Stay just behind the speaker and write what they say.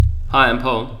Hi, I'm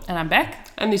Paul. And I'm Beck.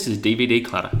 And this is DVD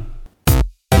Clutter.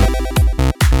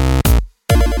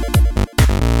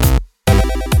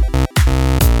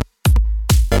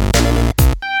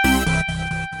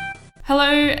 Hello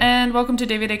and welcome to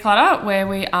DVD Clutter, where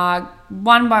we are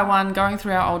one by one going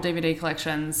through our old DVD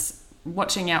collections,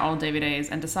 watching our old DVDs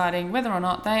and deciding whether or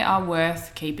not they are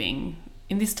worth keeping.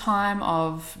 In this time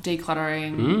of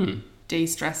decluttering,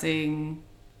 de-stressing,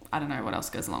 I don't know what else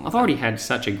goes along with I've already had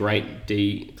such a great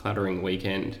decluttering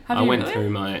weekend. Have I you went really? through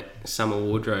my summer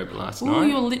wardrobe last Ooh, night.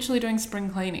 you were literally doing spring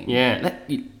cleaning. Yeah,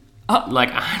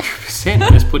 like 100%. I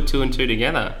just put two and two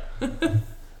together.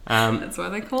 That's why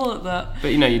they call it that. But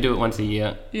you do it once a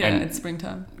year. Yeah, it's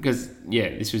springtime. Because,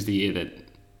 this was the year that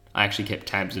I actually kept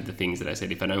tabs of the things that I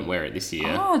said, if I don't wear it this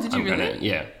year... Oh, did you I'm really?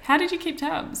 Yeah. How did you keep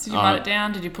tabs? Did you write it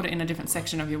down? Did you put it in a different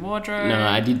section of your wardrobe? No,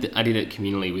 I did it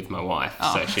communally with my wife.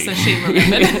 Oh, so she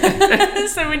remembered.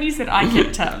 So when you said I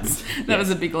kept tabs, that was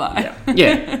a big lie.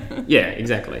 Yeah,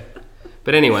 exactly.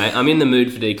 But anyway, I'm in the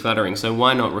mood for decluttering, so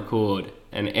why not record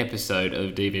an episode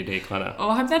of DVD Clutter? Oh,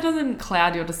 I hope that doesn't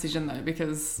cloud your decision though,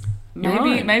 because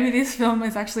Right. maybe this film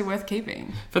is actually worth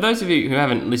keeping. For those of you who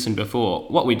haven't listened before,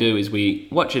 what we do is we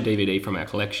watch a DVD from our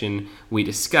collection, we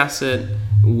discuss it,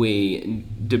 we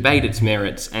debate its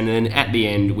merits, and then at the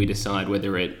end we decide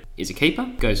whether it is a keeper,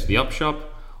 goes to the op shop,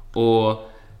 or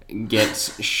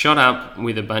gets shot up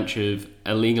with a bunch of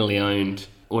illegally owned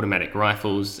automatic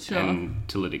rifles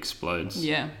until it explodes.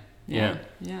 Yeah.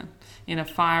 In a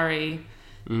fiery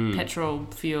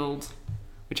petrol-fueled.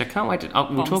 Which I can't wait to...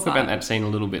 we'll talk site. about that scene a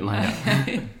little bit later.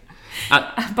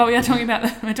 But we're talking about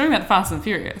the Fast and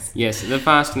Furious. Yes, The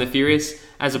Fast and the Furious,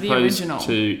 as opposed original.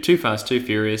 to Too Fast, Too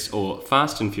Furious, or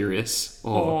Fast and Furious,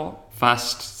 or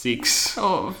Fast 6,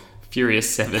 Or Furious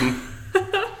 7,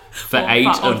 for Or 8 or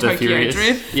of the Tokyo Furious.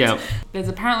 Drift. Yeah. There's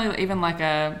apparently even like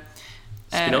a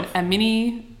Spin-off?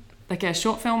 mini, like a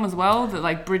short film as well that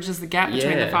like bridges the gap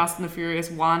between Yeah. the Fast and the Furious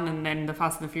 1 and then the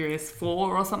Fast and the Furious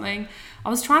 4 or something. I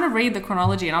was trying to read the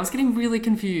chronology and I was getting really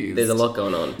confused. There's a lot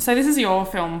going on. So this is your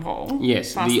film, Paul.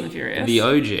 Yes, Fast and the Furious. the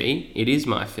OG, it is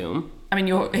my film. I mean,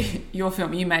 your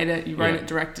film. You made it. You wrote it,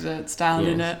 directed it, starred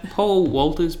in it. Paul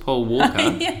Walker.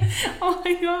 Yeah. Oh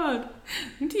my god.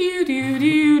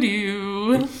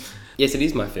 Do. Yes, it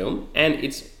is my film, and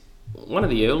it's one of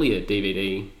the earlier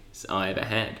DVDs I ever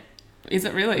had. Is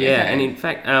it really? Yeah, Okay. and in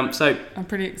fact, so... I'm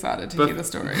pretty excited to hear the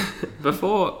story.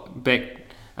 Before Beck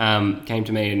came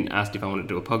to me and asked if I wanted to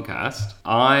do a podcast,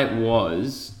 I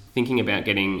was thinking about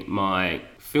getting my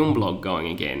film blog going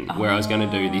again, where I was going to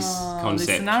do this concept.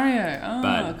 This scenario. Oh,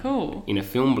 but cool. in a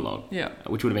film blog, Yeah.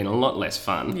 which would have been a lot less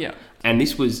fun. Yeah. And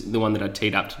this was the one that I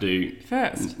teed up to do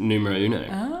First. numero uno.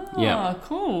 Oh, Yeah.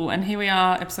 cool. And here we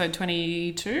are, episode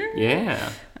 22. Yeah,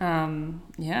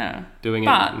 Yeah. doing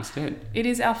But it instead. it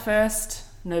is our first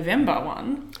November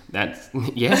one, That's,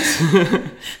 yes.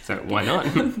 So why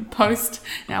not? post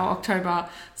our October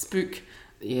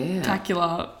Yeah.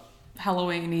 spooktacular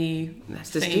Halloween-y That's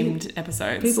just themed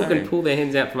episodes. People so can pull their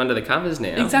heads out from under the covers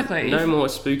now. Exactly. No more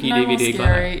spooky no more DVD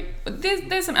clutter. scary.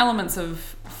 There's some elements of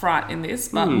fright in this,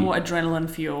 but more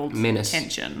adrenaline-fueled Menace.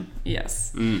 tension.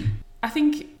 Yes. I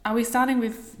think, are we starting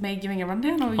with me giving a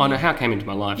rundown? Or Oh no, how it came into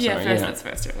my life, Yeah, sorry. first, Yeah. let's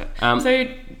first do it. So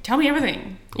tell me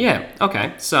everything. Yeah,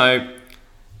 okay. So,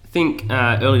 think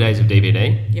early days of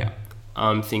DVD. Yeah.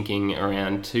 I'm thinking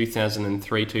around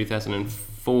 2003,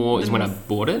 2004 is when I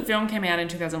bought The it. film came out in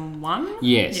 2001?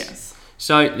 Yes. Yes.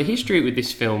 So, the history with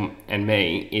this film and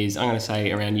me is, I'm going to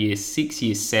say, around year 6,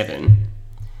 year 7,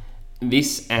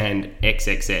 this and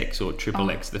XXX, or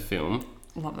Triple X, the film,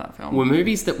 Love that film. were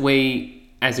movies that we,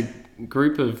 as a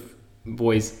group of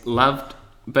boys, loved,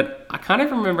 but I can't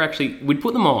even remember actually, we'd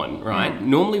put them on, right?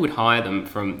 Normally we'd hire them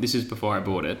from, this is before I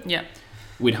bought it, Yeah.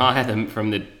 we'd hire them from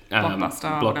the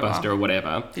Blockbuster or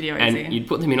whatever. Video and Easy. you'd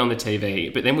put them in on the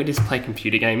TV, but then we'd just play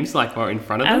computer games like right in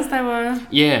front of them. As they were.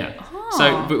 Yeah. Oh.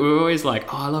 So, but we were always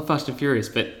like, oh, I love Fast and Furious,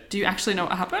 but Do you actually know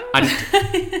what happened?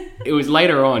 it was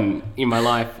later on in my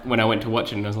life when I went to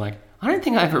watch it and I was like, I don't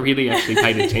think I ever really actually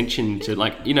paid attention to,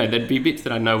 like, there'd be bits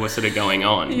that I know were sort of going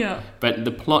on. Yeah. But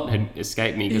the plot had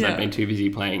escaped me because Yeah. I'd been too busy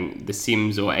playing The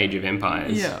Sims or Age of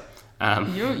Empires. Yeah.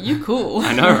 You're cool.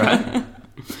 I know, right?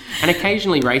 And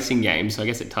occasionally racing games, so I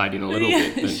guess it tied in a little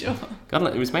bit. But Sure. God,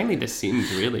 it was mainly The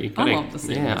Sims, really. I love The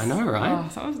Sims. Yeah, I know, right?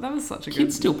 Oh, that was such a Kids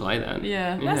good... still play that.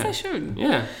 Yeah, as they should.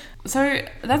 Yeah. So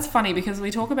that's funny because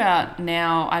we talk about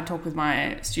now, I talk with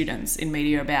my students in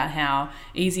media about how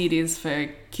easy it is for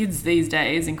kids these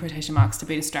days, in quotation marks, to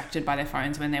be distracted by their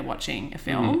phones when they're watching a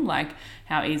film. Like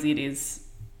how easy it is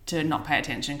to not pay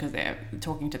attention because they're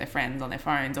talking to their friends on their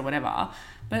phones or whatever.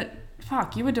 But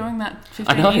Fuck, you were doing that I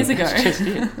 15 know, years ago. that's just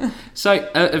it. So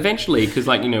eventually, because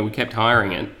we kept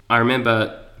hiring it, I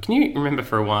remember, can you remember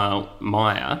for a while,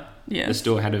 Maya, Yes. the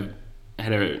store had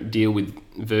a deal with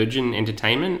Virgin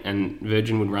Entertainment, and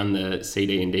Virgin would run the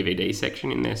CD and DVD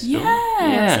section in their store.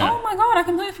 Yes. Yeah. Oh my god, I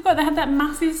completely forgot they had that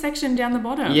massive section down the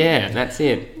bottom. Yeah, that's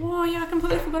it. Oh yeah, I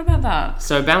completely forgot about that.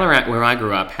 So Ballarat, where I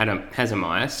grew up, has a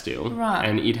Maya still, Right.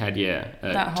 and it had a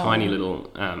That whole- tiny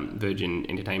little Virgin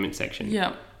Entertainment section.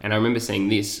 Yeah. And I remember seeing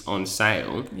this on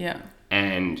sale Yeah.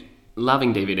 and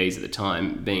loving DVDs at the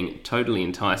time, being totally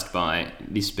enticed by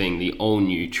this being the all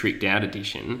new tricked out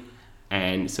edition,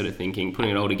 and sort of putting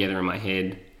it all together in my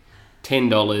head.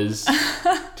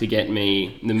 $10 to get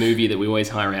me the movie that we always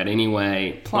hire out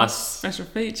anyway, Plus special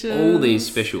features. all these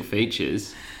special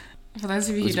features. For those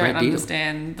of you It who was a great don't deal.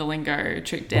 understand the lingo,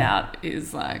 tricked out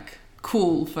is like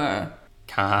cool for...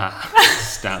 Car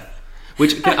stuff.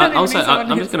 Which I don't also, even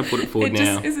think I'm just going to put it forward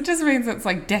now. It just means it's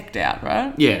like decked out,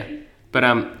 right? Yeah, but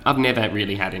I've never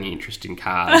really had any interest in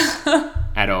cars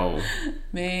at all.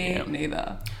 Me Yeah.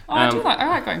 neither. Oh, I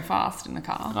like going fast in the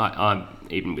car. I'm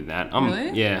even with that.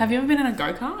 Really? Yeah. Have you ever been in a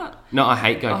go-kart? No, I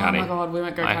hate go Oh karting. my god, we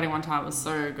went go-karting one time. It was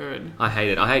so good. I hate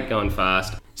it. I hate going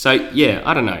fast. So yeah,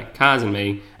 I don't know, cars and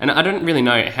me, and I don't really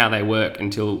know how they work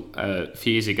until a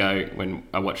few years ago when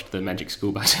I watched the Magic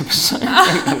School Bus episode.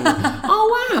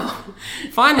 Oh wow!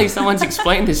 Finally, someone's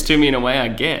explained this to me in a way I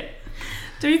get.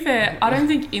 To be fair, I don't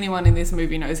think anyone in this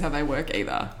movie knows how they work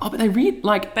either. Oh, but they really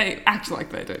They act like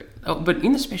they do. Oh, but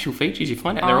in the special features, you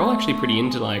find out they're all actually pretty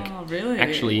into really?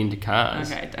 actually into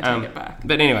cars. Okay, I take it back.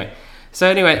 But anyway,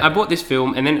 I bought this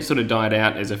film, and then it sort of died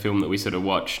out as a film that we sort of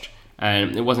watched.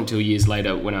 And it wasn't until years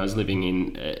later when I was living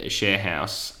in a share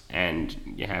house, and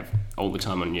you have all the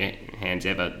time on your hands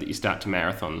ever, that you start to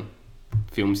marathon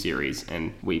film series,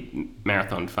 and we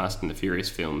marathoned Fast and the Furious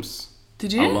films.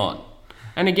 Did you? A lot.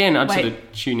 And again, I'd sort Wait.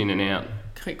 of tune in and out.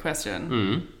 Quick question.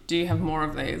 Mm. Do you have more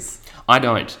of these? I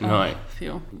don't, no.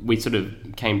 Feel. We sort of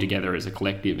came together as a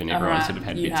collective, and everyone Alright, sort of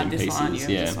had you bits have and this pieces. one, you have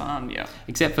yeah. this one, yeah.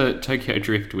 Except for Tokyo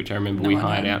Drift, which I remember No, we I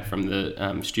hired don't. out from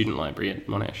the student library at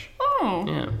Monash. Oh,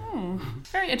 Yeah.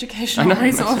 very educational I know,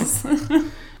 resource.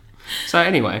 So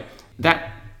anyway,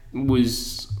 that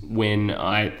was when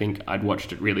I think I'd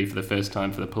watched it really for the first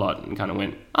time for the plot, and kind of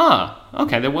went,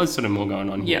 okay, there was sort of more going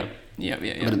on here. yeah.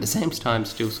 But at the same time,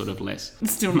 still sort of less.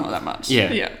 Still not that much.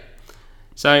 Yeah. Yeah.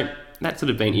 So that's sort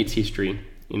of been its history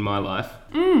in my life.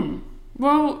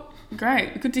 Well,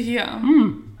 great. Good to hear.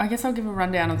 I guess I'll give a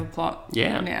rundown of the plot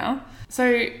Yeah. now.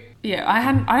 So, yeah,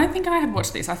 I don't think I had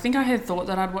watched this. I think I had thought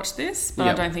that I'd watched this, but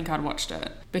Yep. I don't think I'd watched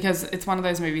it. Because it's one of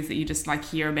those movies that you just like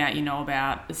hear about, you know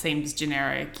about. It seems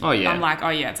generic. Oh, yeah. I'm like, oh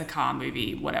yeah, it's a car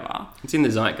movie, whatever. It's in the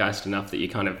zeitgeist enough that you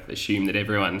kind of assume that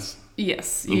everyone's...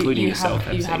 Yes. Including yourself,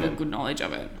 You have have seen a it. good knowledge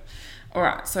of it. All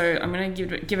right, so I'm going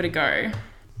to give it a go.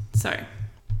 So,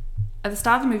 at the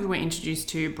start of the movie, we're introduced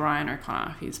to Brian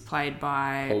O'Connor, who's played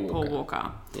by Paul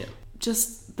Walker. Yeah.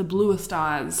 Just the bluest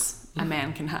eyes a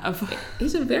man can have.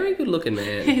 He's a very good-looking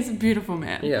man. He's a beautiful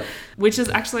man. Yeah. Which is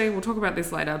actually, we'll talk about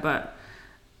this later, but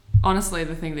honestly,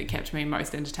 the thing that kept me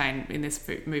most entertained in this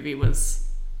movie was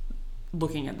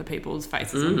looking at the people's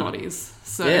faces and bodies.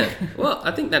 So Yeah. Well,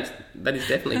 I think that is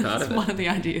definitely part that's of it. one of the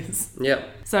ideas. Yeah.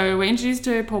 So we're introduced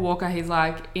to Paul Walker. He's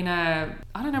like in a,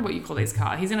 I don't know what you call these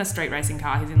cars. He's in a street racing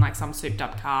car. He's in like some souped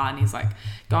up car, and he's like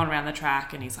going around the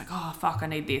track, and he's like, oh fuck, I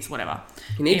need this, whatever.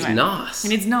 He needs Anyway, NAS. He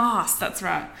needs NAS, that's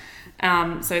right.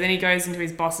 So then he goes into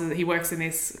his boss's, he works in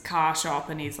this car shop,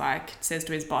 and he's like, says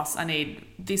to his boss, I need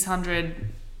this 100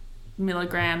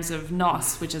 milligrams of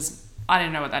NOS, which is, I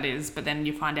don't know what that is, but then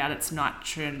you find out it's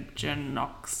nitrogen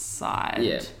oxide.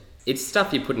 Yeah. It's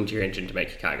stuff you put into your engine to make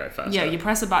your car go faster. Yeah, you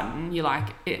press a button, you like,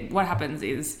 what happens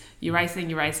is you're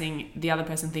racing, the other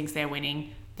person thinks they're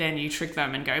winning, then you trick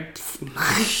them and go,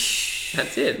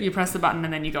 That's it. you press the button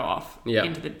and then you go off Yeah.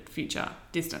 into the future,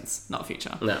 distance, not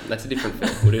future. No, that's a different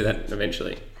film. We'll do that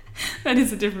eventually. That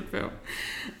is a different film.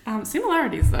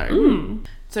 Similarities though.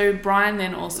 So Brian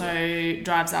then also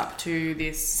drives up to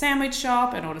this sandwich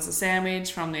shop and orders a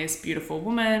sandwich from this beautiful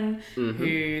woman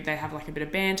who they have like a bit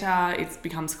of banter. It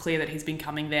becomes clear that he's been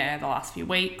coming there the last few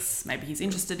weeks. Maybe he's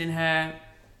interested in her.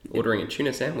 Ordering a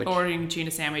tuna sandwich. Ordering a tuna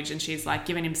sandwich, and she's like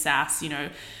giving him sass, you know,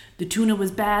 the tuna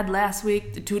was bad last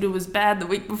week, the tuna was bad the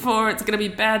week before, it's going to be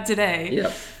bad today.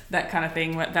 Yep. That kind of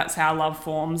thing. That's how love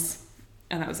forms.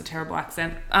 And that was a terrible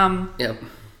accent. Yep.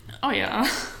 Oh yeah,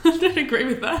 I don't agree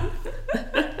with that.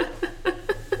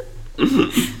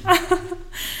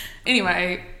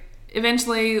 Anyway,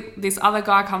 eventually this other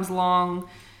guy comes along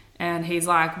and he's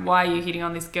like, why are you hitting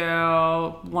on this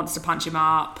girl? Wants to punch him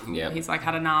up. Yeah. He's like,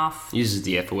 had enough. Uses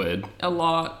the F word. A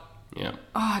lot. Yeah.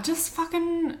 Oh, just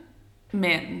fucking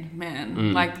men,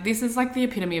 man. Like, this is like the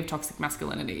epitome of toxic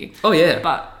masculinity. Oh, yeah.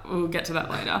 But we'll get to that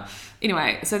later.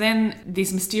 Anyway, so then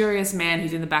this mysterious man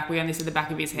who's in the back, we only see the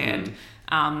back of his head.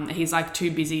 He's like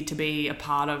too busy to be a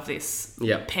part of this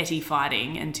petty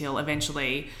fighting until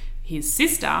eventually his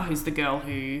sister, who's the girl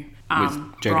who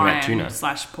Brian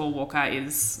 / Paul Walker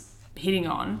is hitting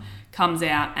on, comes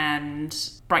out and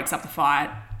breaks up the fight,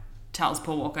 tells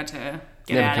Paul Walker to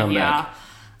get out of here. Back.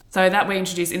 So that we're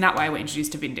introduced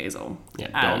to Vin Diesel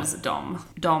as Dom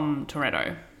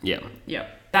Toretto. Yeah.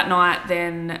 Yep. That night,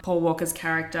 then Paul Walker's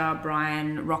character,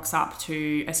 Brian, rocks up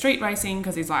to a street racing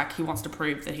because he wants to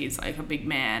prove that he's like a big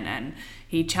man, and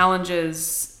he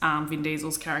challenges Vin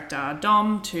Diesel's character,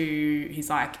 Dom, he's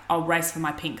like, I'll race for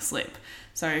my pink slip.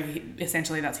 So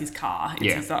essentially that's his car.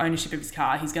 It's the ownership of his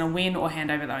car. He's going to win or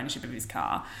hand over the ownership of his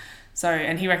car. So,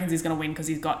 and he reckons he's going to win because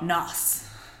he's got NUS.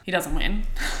 He doesn't win.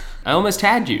 I almost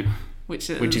had you. Which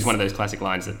is one of those classic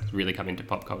lines that really come into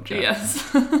pop culture. Yes.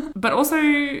 But also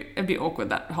a bit awkward,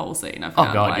 that whole scene. I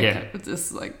found it's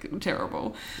just like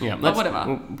terrible. Yeah, but whatever.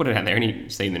 We'll put it out there. Any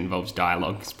scene that involves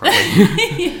dialogue is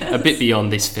probably a bit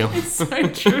beyond this film. It's so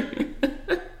true.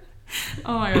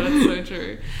 Oh my God, it's so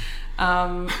true.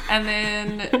 And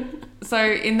then, so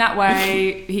in that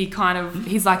way,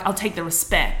 he's like, I'll take the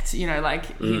respect,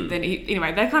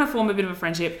 anyway, they kind of form a bit of a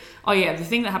friendship. Oh yeah, the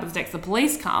thing that happens next, the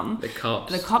police come. The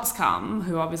cops come,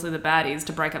 who are obviously the baddies,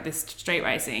 to break up this street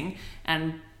racing,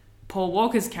 and Paul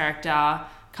Walker's character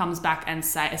comes back and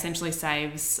essentially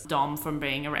saves Dom from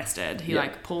being arrested. He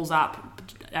pulls up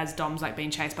as Dom's being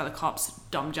chased by the cops.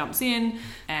 Dom jumps in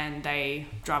and they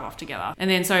drive off together. And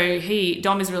then so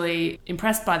Dom is really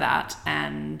impressed by that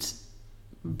and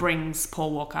brings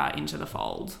Paul Walker into the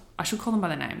fold. I should call them by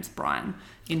their names, Brian,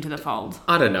 into the fold.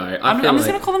 I don't know. I'm just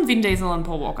going to call them Vin Diesel and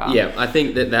Paul Walker. Yeah, I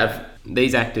think that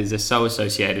these actors are so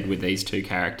associated with these two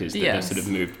characters that they've sort of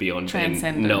moved beyond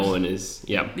being known as...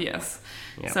 Yes.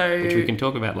 Yep. So, which we can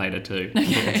talk about later too.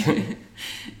 Okay.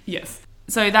 Yes.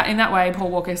 So that in that way, Paul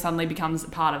Walker suddenly becomes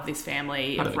part of this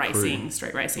family of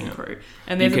street racing crew.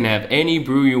 And you can have any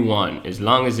brew you want as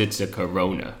long as it's a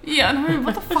Corona. Yeah, I know.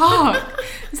 What the fuck?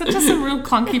 Is that just a real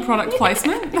clunky product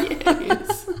placement?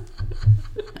 Yes.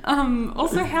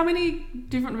 Also, how many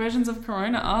different versions of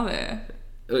Corona are there?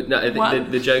 No,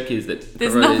 the joke is that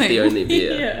there's Corona nothing. is the only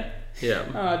beer. Yeah.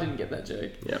 Oh, I didn't get that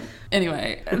joke. Yeah.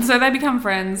 Anyway, so they become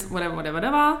friends,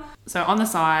 whatever. So on the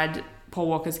side, Paul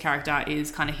Walker's character is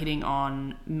kind of hitting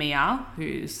on Mia,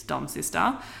 who's Dom's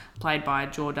sister, played by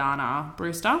Jordana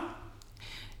Brewster.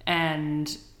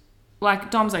 And,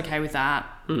 Dom's okay with that.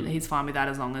 He's fine with that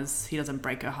as long as he doesn't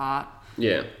break her heart.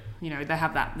 Yeah. They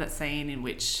have that scene in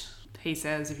which he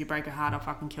says, if you break her heart, I'll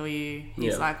fucking kill you.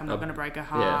 He's like, I'm not going to break her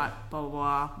heart, blah, blah,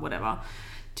 blah, whatever.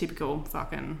 Typical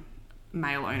fucking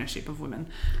male ownership of women.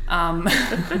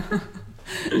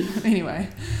 Anyway,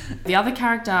 the other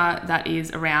character that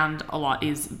is around a lot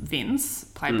is Vince,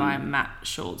 played by Matt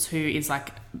Schultz, who is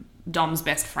Dom's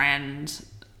best friend,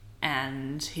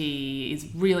 and he is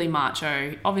really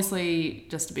macho, obviously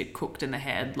just a bit cooked in the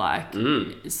head,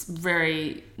 it's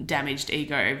very damaged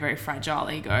ego, very fragile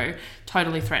ego,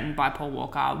 totally threatened by Paul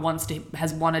Walker,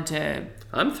 has wanted to...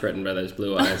 I'm threatened by those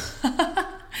blue eyes.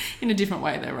 In a different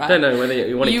way though, right? I don't know whether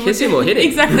you want to kiss him or hit him.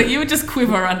 Exactly, you would just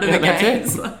quiver under the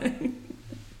gaze.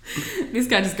 This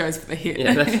guy just goes for the hit.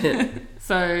 Yeah, that's it.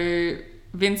 So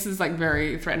Vince is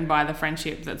very threatened by the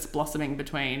friendship that's blossoming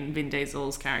between Vin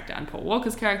Diesel's character and Paul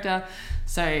Walker's character.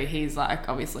 So he's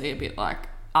obviously a bit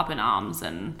up in arms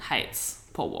and hates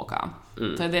Paul Walker.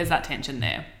 So there's that tension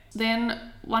there. Then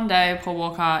one day Paul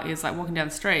Walker is walking down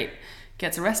the street,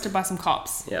 gets arrested by some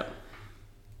cops. Yep.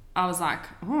 I was like,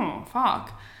 oh,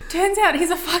 fuck. Turns out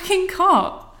he's a fucking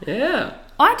cop. Yeah.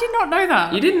 I did not know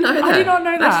that. You didn't know that? I did not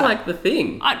know that. That's the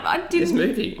thing. I didn't. This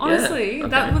movie. Honestly, yeah. Okay.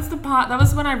 that was the part. That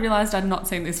was when I realised I'd not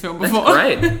seen this film before.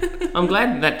 That's great. I'm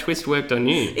glad that twist worked on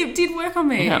you. It did work on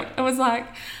me. Yeah. It was I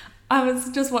was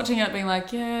just watching it being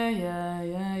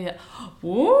yeah.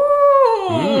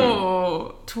 Whoa!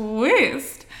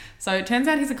 Twist. So it turns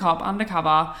out he's a cop,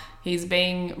 undercover. He's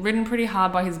being ridden pretty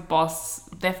hard by his boss.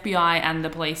 The FBI and the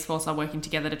police force are working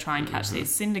together to try and catch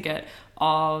this syndicate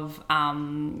of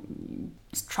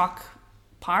truck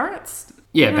pirates.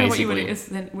 Yeah, basically.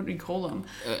 What do you call them?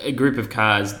 A group of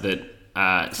cars that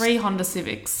are... 3 Honda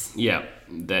Civics. Yeah,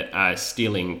 that are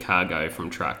stealing cargo from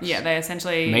trucks. Yeah, they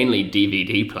essentially... Mainly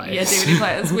DVD players. Yeah, DVD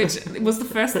players, which was the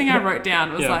first thing I wrote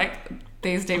down was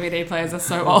these DVD players are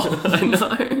so old. I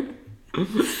know.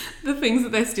 The things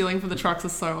that they're stealing from the trucks are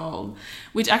so old.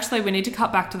 Which actually, we need to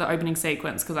cut back to the opening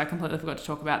sequence because I completely forgot to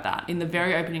talk about that. In the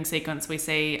very opening sequence, we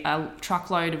see a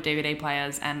truckload of DVD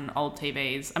players and old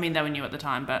TVs. I mean, they were new at the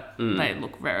time, but they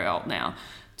look very old now.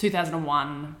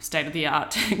 2001 state-of-the-art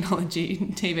technology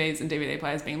TVs and DVD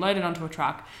players being loaded onto a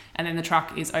truck, and then the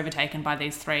truck is overtaken by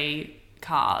these 3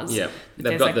 cars. Yeah,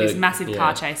 there's like this massive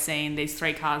car chase scene. These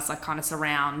 3 cars like kind of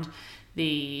surround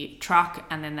the truck,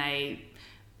 and then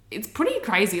it's pretty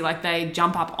crazy. Like they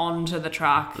jump up onto the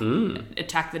truck,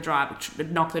 attack the driver,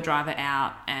 knock the driver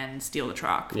out, and steal the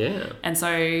truck. Yeah. And so,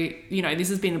 this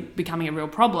has been becoming a real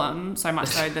problem, so much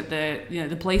so that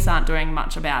the police aren't doing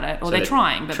much about it, or so they're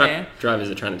trying, but truck drivers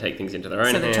are trying to take things into their own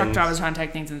hands. So the truck drivers are trying to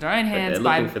take things into their own hands. They're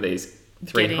looking for these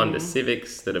 3 Honda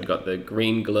Civics that have got the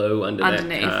green glow underneath,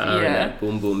 that car and that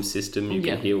boom boom system. You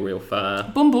can heal real far.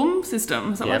 Boom boom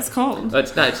system. Is that what it's called?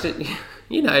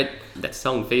 That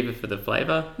song Fever for the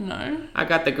Flavour? No. I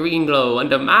got the green glow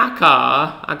under my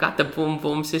car. I got the boom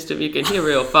boom system you can hear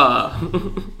real far.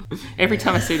 Every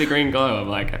time I see the green glow, I'm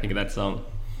like, I think of that song.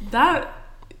 That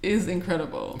is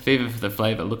incredible. Fever for the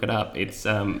Flavour, look it up. It's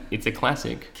a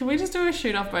classic. Can we just do a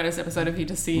shoot-off bonus episode of you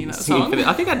just singing that song?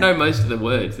 I think I know most of the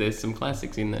words. There's some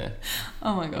classics in there.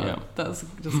 Oh my God, that's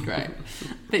just great.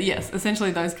 But yes,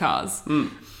 essentially those cars.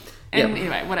 And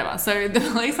anyway, whatever. So the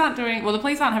police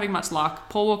aren't having much luck.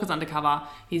 Paul Walker's undercover.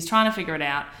 He's trying to figure it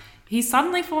out. He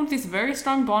suddenly formed this very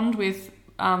strong bond with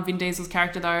Vin Diesel's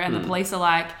character though, and the police are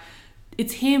like,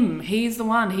 it's him. He's the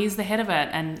one. He's the head of it.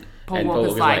 And Paul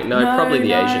Walker's like, no, probably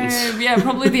the Asians. Yeah,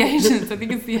 probably the Asians. I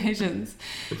think it's the Asians.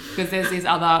 Because there's this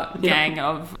other gang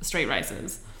of street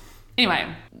racers.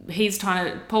 Anyway,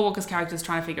 Paul Walker's character's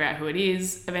trying to figure out who it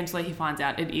is. Eventually he finds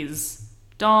out it is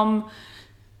Dom.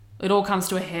 It all comes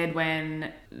to a head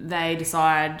when they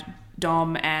decide,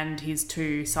 Dom and his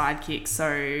 2 sidekicks.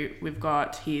 So we've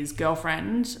got his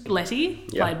girlfriend, Letty,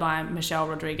 played by Michelle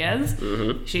Rodriguez.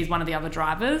 Mm-hmm. She's one of the other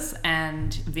drivers,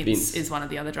 and Vince is one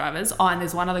of the other drivers. Oh, and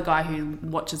there's one other guy who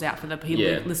watches out for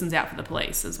listens out for the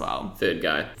police as well. 3rd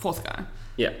guy. 4th guy.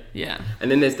 Yeah. Yeah. And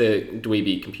then there's the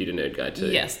dweeby computer nerd guy too.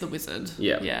 Yes, the wizard.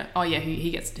 Yeah. Yeah. Oh yeah, he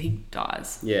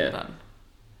dies. Yeah. But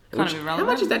kind of irrelevant.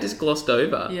 How much is that just glossed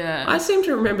over? Yeah. I seem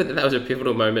to remember that was a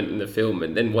pivotal moment in the film,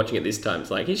 and then watching it this time,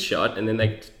 it's like, he's shot, and then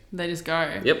they just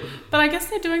go. Yep. But I guess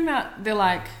they're doing that, they're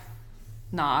like,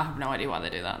 I have no idea why they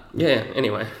do that. Yeah,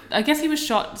 anyway. I guess he was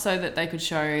shot so that they could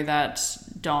show that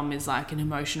Dom is like an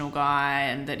emotional guy,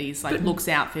 and that he's like, looks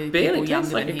out for people younger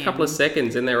than him. Barely, a couple of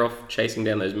seconons, and they're off chasing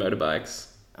down those motorbikes.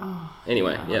 Oh,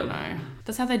 anyway, I don't know.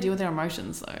 That's how they deal with their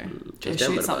emotions, though. Go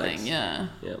shoot something,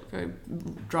 Go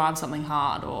drive something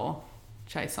hard or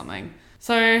chase something.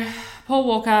 So Paul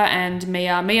Walker and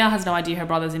Mia has no idea her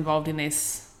brother's involved in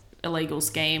this illegal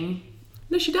scheme.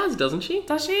 No, she does, doesn't she?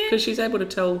 Does she? Because she's able to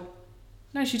tell.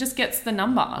 No, she just gets the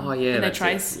number. Oh yeah, and that's they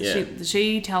trace. it. Yeah.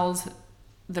 She tells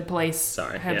the police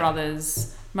her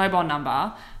brother's mobile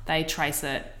number. They trace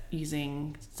it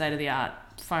using state-of-the-art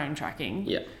phone tracking.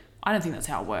 Yeah. I don't think that's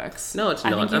how it works. No, it's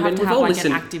not. I think you have to have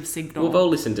an active signal. We've all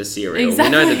listened to Serial.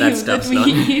 Exactly. We know that stuff's not.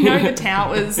 You know the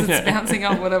towers, it's bouncing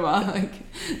off, whatever. Like,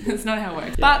 it's not how it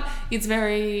works. Yeah. But it's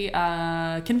very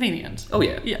convenient. Oh,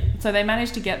 yeah. Yeah. So they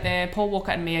manage to get there. Paul Walker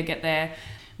and Mia get there.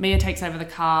 Mia takes over the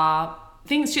car.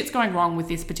 Shit's going wrong with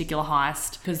this particular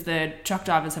heist because the truck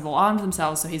drivers have all armed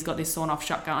themselves. So he's got this sawn-off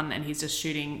shotgun and he's just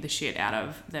shooting the shit out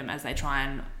of them as they try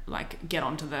and get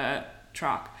onto the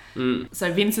truck.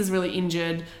 So Vince is really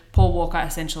injured. Paul Walker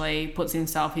essentially puts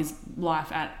his life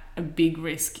at a big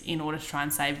risk in order to try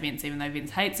and save Vince, even though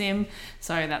Vince hates him.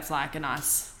 So that's like a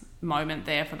nice moment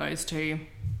there for those two.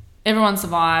 Everyone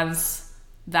survives.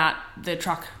 The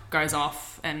truck goes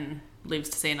off and lives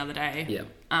to see another day.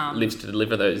 Yeah. Lives to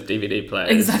deliver those DVD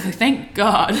players. Exactly. Thank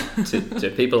God.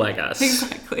 to people like us.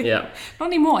 Exactly. Yeah. Not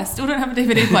anymore. I still don't have a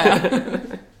DVD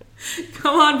player.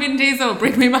 Come on, Vin Diesel,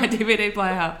 bring me my DVD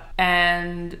player.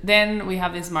 And then we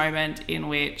have this moment in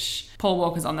which Paul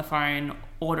Walker's on the phone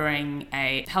ordering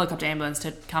a helicopter ambulance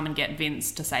to come and get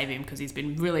Vince to save him because he's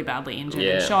been really badly injured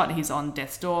and shot. He's on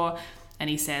death's door and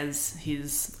he says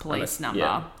his police number.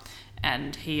 Yeah.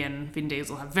 And he and Vin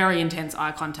Diesel have very intense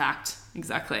eye contact.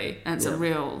 Exactly. And it's a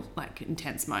real,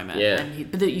 intense moment. Yeah.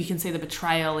 But you can see the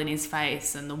betrayal in his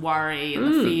face and the worry and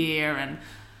the fear. And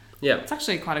it's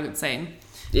actually quite a good scene.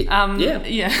 It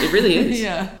really is.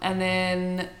 Yeah. And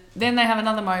then they have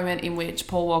another moment in which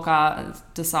Paul Walker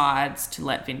decides to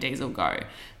let Vin Diesel go.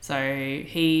 So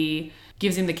he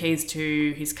gives him the keys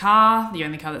to his car, the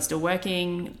only car that's still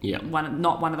working. Yeah.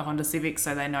 Not one of the Honda Civics,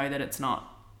 so they know that it's not.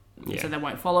 Yeah. So they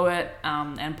won't follow it.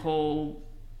 And Paul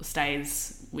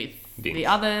stays with Vince. the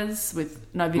others. Vince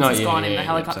No, is yeah, gone in yeah, the yeah,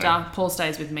 helicopter. sorry. Paul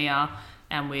stays with Mia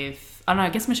and with... I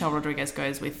guess Michelle Rodriguez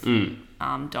goes with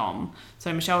Dom.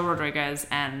 So Michelle Rodriguez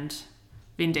and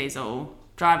Vin Diesel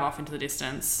drive off into the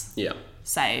distance, Yeah.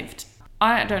 saved.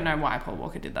 I don't know why Paul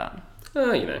Walker did that.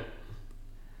 Oh,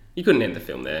 you couldn't end the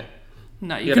film there.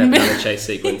 No, You gotta have another chase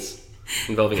sequence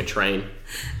involving a train.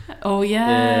 Oh, yeah,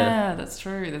 Yeah. that's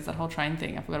true. There's that whole train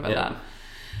thing. I forgot about Yeah. that.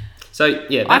 So,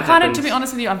 yeah, that I kind of, happens. to be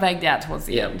honest with you, I vagued out towards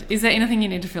the end. Is there anything you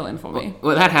need to fill in for me?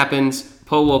 Well, that happens.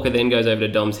 Paul Walker then goes over to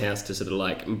Dom's house to sort of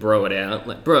like bro it out.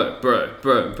 Like, bro.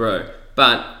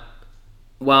 But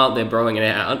while they're broing it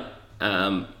out,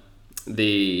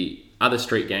 the other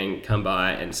street gang come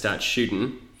by and start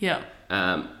shooting. Yeah.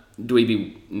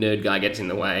 Dweeby nerd guy gets in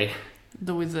the way.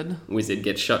 The wizard. Wizard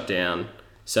gets shot down.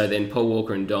 So then Paul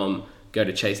Walker and Dom go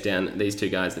to chase down these two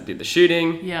guys that did the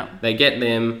shooting. Yeah. They get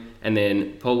them, and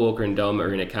then Paul Walker and Dom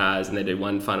are in a cars, and they do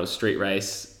one final street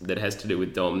race that has to do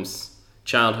with Dom's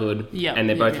childhood. Yeah. And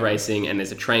they're both Yeah. racing, and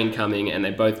there's a train coming, and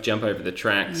they both jump over the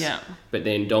tracks. Yeah. But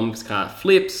then Dom's car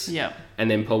flips. Yeah. And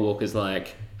then Paul Walker's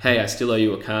like, hey, I still owe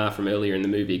you a car from earlier in the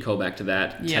movie. Call back to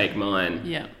that. Yeah. Take mine.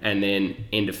 Yeah. And then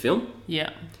end of film. Yeah.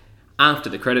 After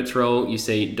the credits roll, you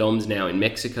see Dom's now in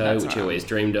Mexico, That's which he right. always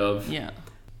dreamed of. Yeah.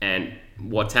 And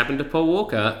what's happened to Paul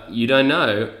Walker, you don't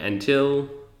know until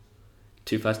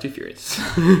Too Fast, Too Furious.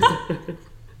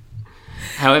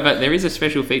 However, there is a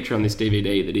special feature on this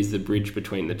DVD that is the bridge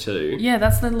between the two. Yeah,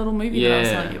 that's the little movie that I was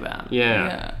telling you about.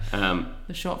 Yeah.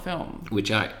 The short film.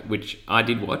 Which I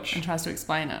did watch. And tries to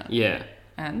explain it. Yeah.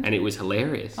 And? And it was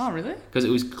hilarious. Oh, really? Because it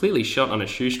was clearly shot on a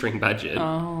shoestring budget.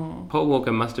 Oh. Paul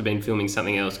Walker must have been filming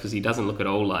something else because he doesn't look at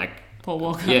all like... Paul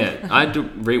Walker. Yeah, I had to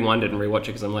rewind it and rewatch it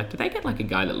because I'm like, did they get like a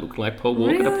guy that looked like Paul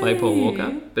Walker to play Paul Walker?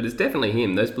 Really? But it's definitely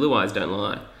him. Those blue eyes don't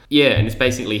lie. Yeah, and it's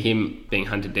basically him being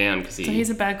hunted down because he... So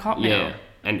he's a bad cop now. Yeah,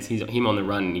 and it's him on the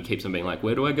run and he keeps on being like,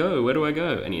 where do I go? Where do I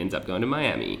go? And he ends up going to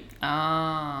Miami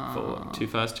Ah. for Too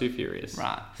Fast, Too Furious.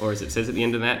 Right. Or as it says at the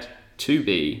end of that, to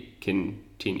be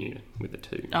continue with the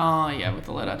two. Oh, yeah, with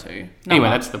the letter too. Anyway,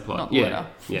 that's the plot. Not the Yeah,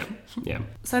 letter. yeah.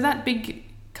 So that big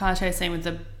car chase scene with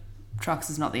the trucks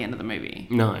is not the end of the movie.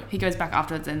 No. He goes back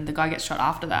afterwards and the guy gets shot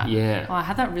after that. Yeah. Oh, I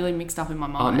had that really mixed up in my Oh,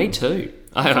 mind. me too.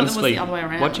 I thought it was honestly, the other way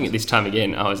around. watching it this time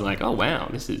again, I was like, oh wow,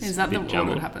 this is Is that a the bit order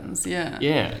jumbled. that happens? Yeah.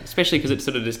 Yeah, especially because it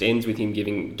sort of just ends with him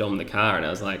giving Dom the car, and I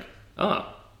was like, oh,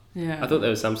 Yeah. I thought there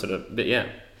was some sort of, but yeah,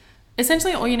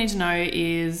 Essentially, all you need to know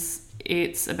is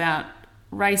it's about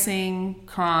racing,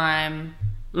 crime,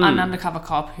 an undercover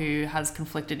cop who has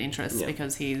conflicted interests Yeah.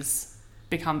 because he's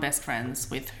become best friends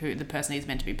with the person he's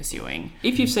meant to be pursuing.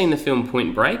 If you've seen the film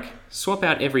Point Break, swap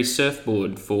out every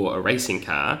surfboard for a racing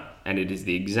car, and it is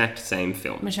the exact same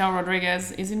film. Michelle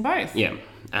Rodriguez is in both. Yeah,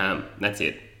 that's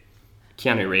it.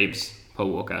 Keanu Reeves, Paul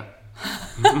Walker.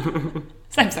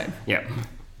 Same. Yeah.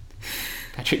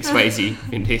 Patrick Swayze,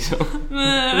 Vin Diesel.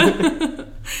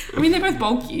 I mean, they're both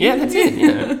bulky. Yeah, that's it.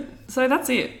 Yeah. So that's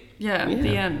it. Yeah, Yeah.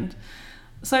 the end.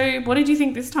 So what did you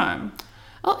think this time?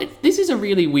 Oh, this is a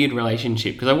really weird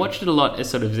relationship because I watched it a lot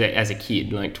as a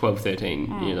kid, like 12,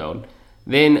 13 years old.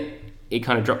 Then it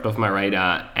kind of dropped off my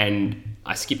radar and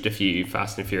I skipped a few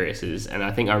Fast and Furiouses, and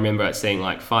I think I remember seeing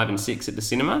like 5 and 6 at the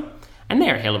cinema, and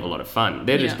they're a hell of a lot of fun.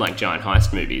 They're just Yeah. like giant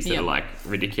heist movies that Yeah. are like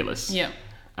ridiculous. Yeah.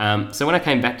 So when I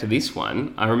came back to this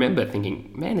one, I remember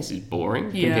thinking, man, this is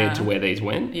boring Yeah. compared to where these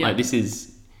went. Yeah. Like this is...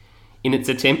 In its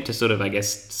attempt to sort of, I guess,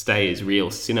 stay as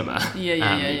real cinema,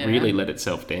 it really let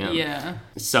itself down. Yeah.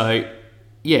 So,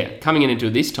 yeah, coming into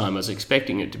this time, I was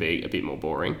expecting it to be a bit more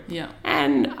boring. Yeah.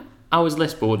 And I was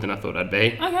less bored than I thought I'd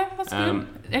be. Okay, that's good.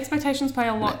 Expectations play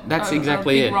a lot. That's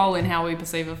exactly a big it. role in how we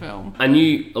perceive a film. I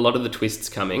knew a lot of the twists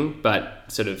coming, but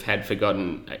sort of had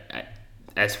forgotten,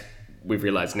 as we've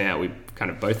realised now, we're kind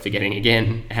of both forgetting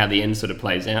again how the end sort of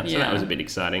plays out. So Yeah. that was a bit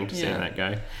exciting to see Yeah. how that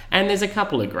go. And there's a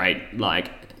couple of great, like,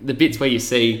 the bits where you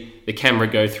see the camera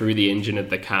go through the engine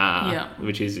of the car, Yeah.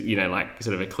 which is, like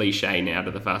sort of a cliche now to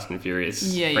the Fast and Furious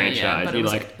Yeah, franchise. But it You're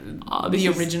was like, oh, this the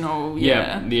is... original.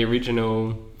 the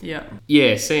original... Yeah.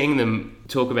 Yeah, seeing them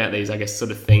talk about these, I guess, sort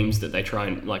of themes that they try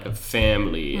and, like, of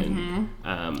family and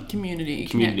Community and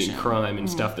connection. crime and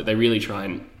stuff that they really try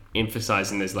and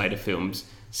emphasize in those later films,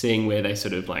 seeing where they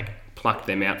sort of, like, pluck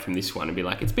them out from this one and be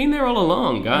like, it's been there all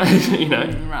along, guys, you know?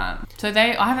 Right. So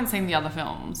I haven't seen the other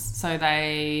films, so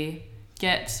they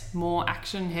get more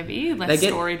action heavy, less They get-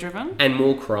 story driven. And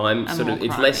more crime, And sort more of,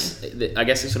 it's crimey. less, I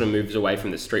guess it sort of moves away from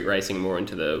the street racing more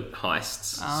into the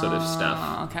heists sort of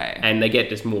stuff. Okay. And they get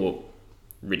just more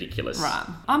ridiculous. Right.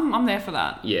 I'm there for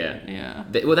that. Yeah. Yeah.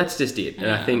 Well, that's just it. And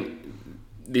I Yeah. think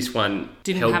this one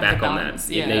Didn't held have the back on balance,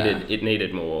 that. yeah. It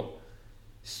needed more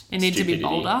It needs to be stupidity.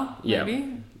 bolder, Yeah.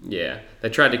 maybe. Yeah, they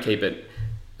tried to keep it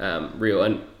real,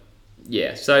 and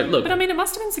yeah. So look, But I mean, it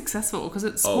must have been successful because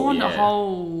it spawned a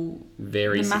whole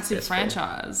very massive successful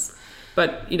franchise.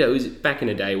 But it was back in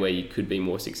a day where you could be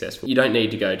more successful. You don't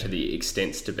need to go to the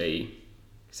extents to be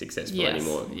successful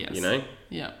anymore. Yes.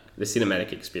 Yeah. The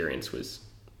cinematic experience was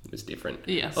different.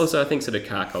 Yes. Also, I think sort of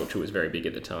car culture was very big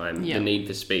at the time. Yeah. The need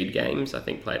for speed games, I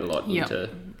think, played a lot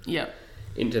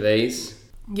into these.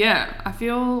 Yeah, I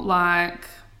feel like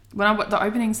when the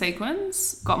opening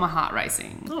sequence got my heart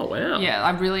racing. Oh wow! Yeah,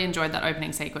 I really enjoyed that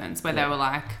opening sequence where they were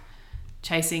like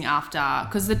chasing after,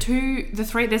 because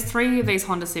there's three of these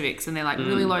Honda Civics and they're like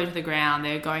really low to the ground.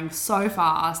 They're going so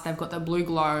fast. They've got the blue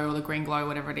glow or the green glow,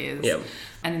 whatever it is. Yep.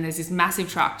 And then there's this massive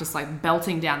truck just like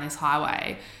belting down this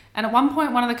highway. And at one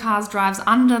point, one of the cars drives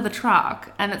under the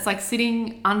truck and it's like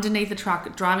sitting underneath the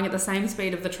truck, driving at the same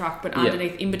speed of the truck, but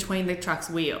underneath, in between the truck's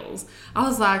wheels. I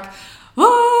was like,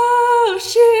 oh,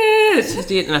 shit. That's just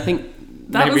it. And I think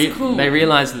that was cool. They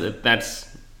realised that that's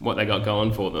what they got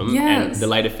going for them. Yes. And the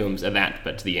later films are that,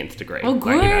 but to the nth degree. Oh,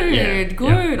 good,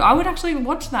 good. I would actually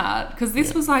watch that because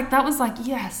this was like,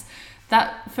 yes.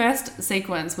 That first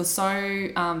sequence was so,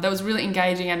 that was really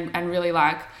engaging and really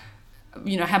like,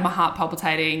 had my heart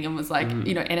palpitating and was like,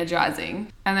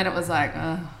 energizing. And then it was like,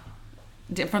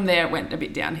 from there it went a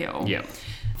bit downhill. Yeah.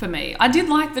 For me. I did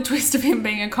like the twist of him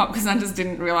being a cop because I just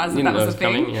didn't realise that was a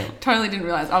thing. Coming, yeah. Totally didn't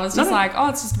realise. I was just like,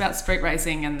 it's just about street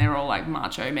racing and they're all like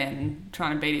macho men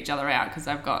trying to beat each other out because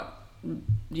they've got,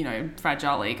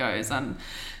 fragile egos and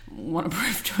want to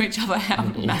prove to each other how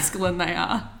masculine they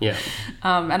are. Yeah.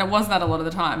 And it was that a lot of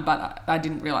the time, but I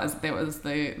didn't realise that there was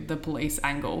the police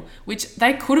angle, which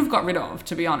they could have got rid of,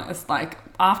 to be honest. Like,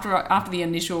 after the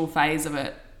initial phase of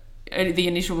it, the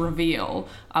initial reveal,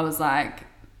 I was like,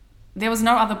 there was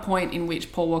no other point in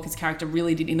which Paul Walker's character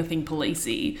really did anything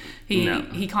policey.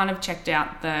 He kind of checked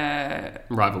out the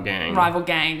rival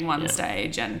gang one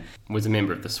stage and was a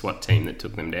member of the SWAT team that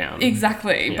took them down.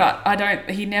 Exactly, but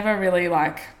he never really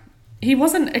he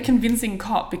wasn't a convincing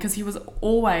cop because he was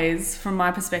always, from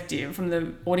my perspective, from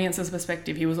the audience's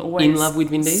perspective, he was always in love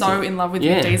with Vin Diesel. So in love with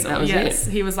Vin Diesel. That was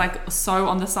it. He was like so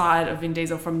on the side of Vin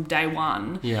Diesel from day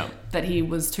one that he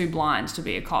was too blind to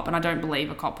be a cop. And I don't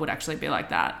believe a cop would actually be like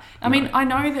that. I mean, I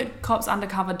know that cops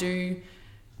undercover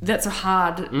that's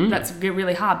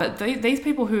really hard. But these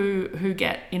people who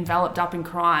get enveloped up in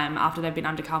crime after they've been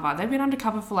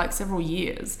undercover for like several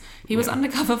years. He was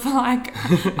undercover for like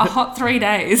a hot 3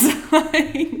 days.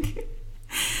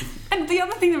 And the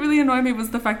other thing that really annoyed me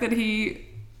was the fact that he,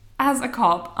 as a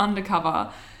cop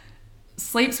undercover,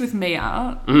 sleeps with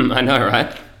Mia. I know,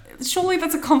 right? Surely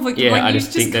that's a conflict. Yeah, I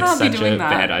just think that's such a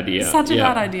bad idea. Such a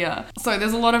bad idea. So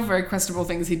there's a lot of very questionable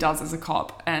things he does as a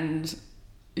cop, and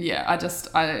yeah,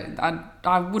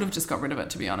 I would have just got rid of it,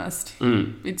 to be honest.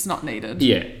 It's not needed.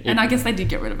 Yeah. And I guess they did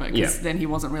get rid of it because then he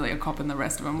wasn't really a cop in the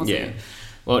rest of them, was he?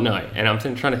 Well, no. And I'm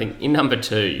trying to think. In number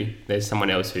 2, there's someone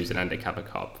else who's an undercover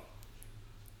cop.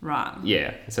 Right.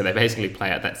 Yeah. So they basically play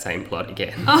out that same plot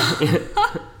again.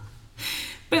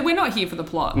 But we're not here for the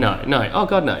plot. No. Oh,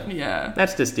 God, no. Yeah.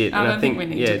 That's just it. I don't think we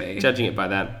need to be. Judging it by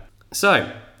that.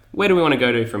 So, where do we want to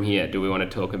go to from here? Do we want to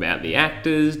talk about the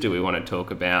actors? Do we want to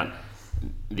talk about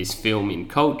this film in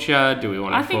culture? Do we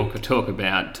want to talk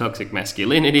about toxic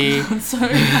masculinity? So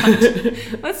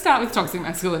let's start with toxic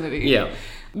masculinity. Yeah.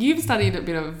 You've studied a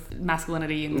bit of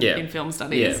masculinity in film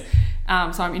studies.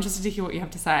 Yeah. So I'm interested to hear what you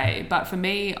have to say. But for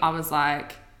me, I was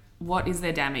like, what is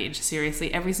their damage?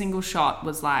 Seriously, every single shot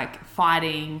was like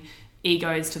fighting,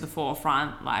 egos to the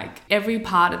forefront. Like every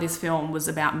part of this film was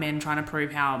about men trying to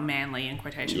prove how manly, in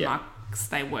quotation marks,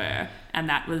 they were. And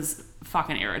that was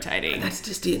fucking irritating. And that's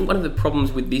just it. One of the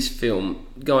problems with this film,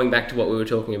 going back to what we were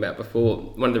talking about before,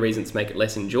 one of the reasons to make it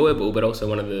less enjoyable, but also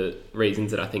one of the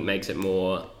reasons that I think makes it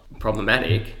more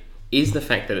problematic, is the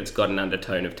fact that it's got an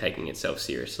undertone of taking itself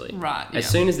seriously. Right. As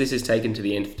soon as this is taken to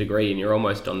the nth degree and you're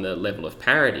almost on the level of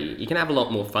parody, you can have a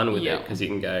lot more fun with it because you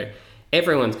can go,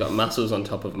 everyone's got muscles on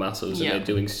top of muscles and they're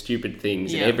doing stupid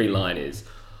things and every line is,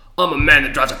 I'm a man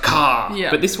that drives a car.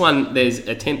 Yeah. But this one, there's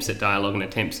attempts at dialogue and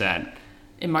attempts at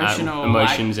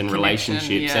emotions and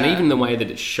relationships, and even the way that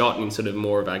it's shot in sort of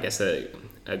more of, I guess, a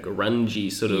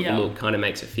grungy sort of look kind of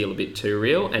makes it feel a bit too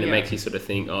real, and it makes you sort of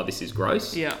think, oh, this is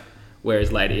gross. Yeah.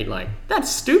 Whereas later, you're like, that's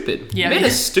stupid. Yeah, Men are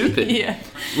stupid. Yeah.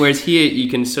 Whereas here, you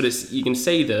can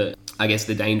see the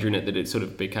danger in it, that it sort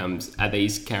of becomes, are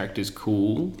these characters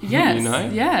cool? Yes. You know?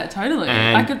 Yeah, totally.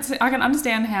 And I can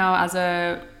understand how I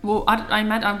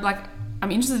imagine, I'm like,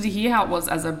 I'm interested to hear how it was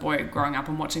as a boy growing up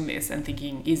and watching this and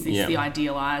thinking, is this Yeah. the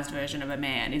idealised version of a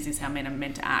man? Is this how men are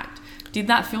meant to act? Did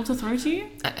that filter through to you?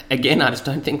 Again, I just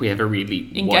don't think we ever really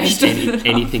Engaged watched with it.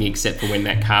 anything except for when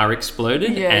that car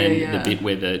exploded Yeah, and yeah. the bit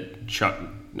where the truck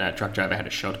driver had a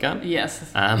shotgun.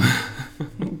 Yes.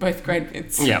 Both great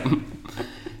bits. Yeah.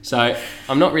 So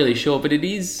I'm not really sure, but it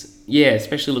is, yeah,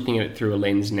 especially looking at it through a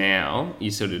lens now,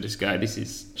 you sort of just go, this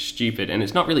is stupid. And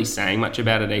it's not really saying much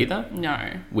about it either, No.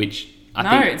 which I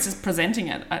think It's just presenting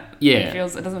it. Yeah.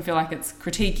 It doesn't feel like it's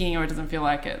critiquing, or it doesn't feel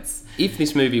like it's... if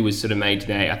this movie was sort of made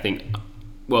today, I think,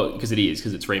 well, because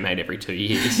it's remade every 2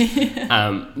 years,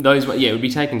 it would be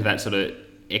taken to that sort of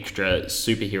extra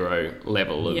superhero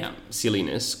level of Yeah.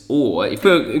 silliness. Or if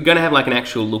we're going to have like an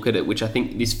actual look at it, which I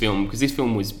think because this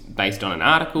film was based on an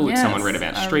article that someone read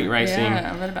about street racing.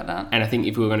 Yeah, I read about that. And I think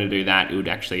if we were going to do that, it would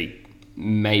actually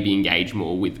maybe engage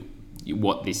more with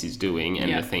what this is doing and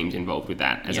Yeah. the themes involved with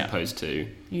that, as Yeah. opposed to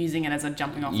Using it as a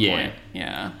jumping off Yeah. point.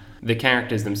 Yeah. the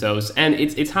characters themselves. And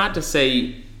it's hard to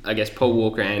see, I guess, Paul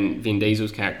Walker and Vin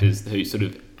Diesel's characters who sort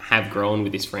of have grown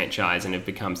with this franchise and have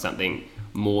become something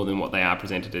more than what they are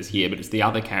presented as here. But it's the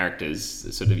other characters,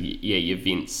 sort of, your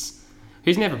Vince,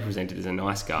 who's never presented as a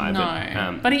nice guy.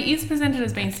 No. But he is presented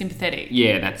as being sympathetic.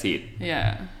 yeah, that's it.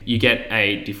 Yeah. You get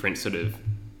a different sort of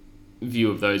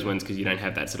view of those ones because you don't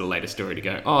have that sort of later story to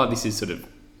go, oh, this is sort of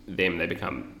them. They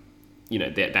become,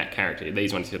 that character.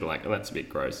 These ones sort of like, oh, that's a bit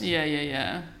gross.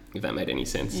 Yeah. If that made any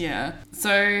sense. Yeah.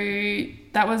 So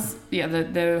that was,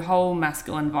 the whole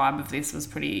masculine vibe of this was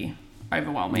pretty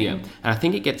overwhelming. Yeah. And I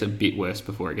think it gets a bit worse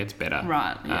before it gets better.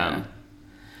 Right, yeah.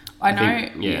 I know,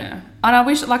 think, yeah. yeah. And I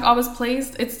wish, I was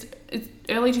pleased. It's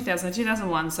early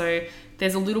 2001, so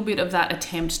there's a little bit of that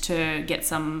attempt to get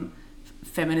some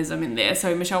feminism in there.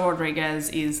 So Michelle Rodriguez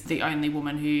is the only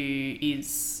woman who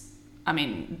is,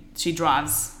 she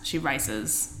drives, she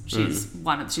races. She's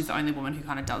the only woman who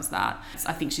kind of does that.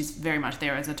 I think she's very much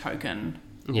there as a token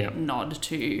nod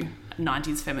to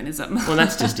 90s feminism. Well,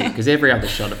 that's just it, because every other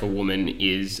shot of a woman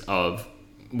is of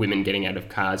women getting out of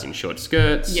cars in short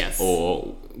skirts, Yes.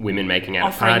 or women making out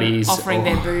of parties, offering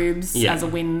their boobs Yeah. as a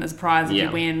prize if Yeah.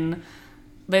 you win.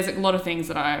 There's a lot of things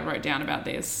that I wrote down about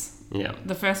this. Yeah.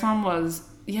 The first one was,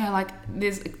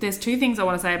 there's two things I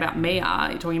want to say about Mia.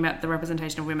 You're talking about the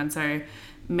representation of women. So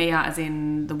Mia, as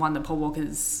in the one that Paul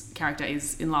Walker's character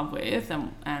is in love with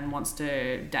and wants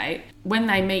to date. When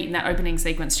they meet in that opening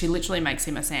sequence, she literally makes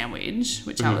him a sandwich,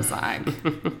 which I was like...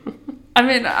 I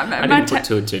didn't put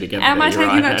two and two together. Am I You're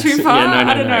taking right. that too far? Yeah,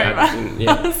 no, I don't know.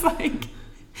 I I was like...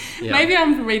 Yeah. Maybe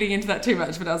I'm reading into that too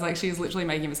much, but I was like, she is literally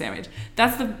making him a sandwich.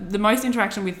 That's the most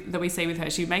interaction that we see with her.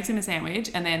 She makes him a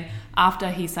sandwich, and then after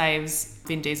he saves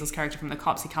Vin Diesel's character from the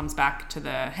cops, he comes back to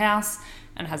the house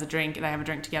and has a drink. They have a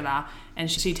drink together, and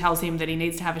she tells him that he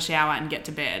needs to have a shower and get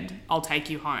to bed. I'll take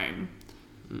you home.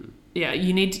 Yeah,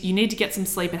 you need to get some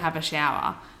sleep and have a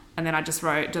shower. And then I just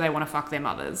wrote, do they want to fuck their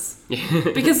mothers?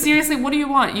 Because seriously, what do you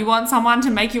want? You want someone to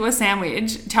make you a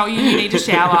sandwich, tell you need to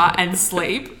shower and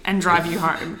sleep, and drive you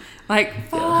home. Fuck.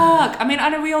 I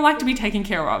know we all like to be taken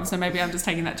care of, so maybe I'm just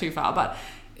taking that too far. But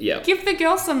give the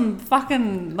girl some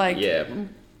fucking, Yeah.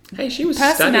 Hey, she was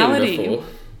personality. studying before.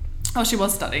 Oh, she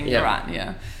was studying. Yeah. You're right,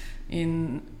 yeah.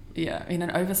 In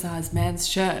an oversized man's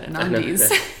shirt and undies.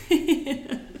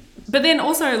 But then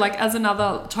also, as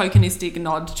another tokenistic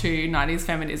nod to 90s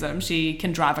feminism, she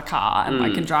can drive a car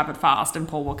and can drive it fast. And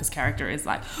Paul Walker's character is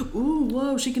like, ooh,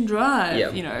 whoa, she can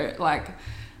drive.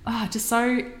 Yeah. Just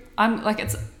so I'm like,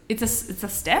 it's a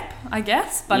step, I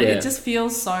guess, but it just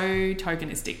feels so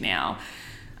tokenistic now.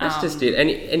 That's just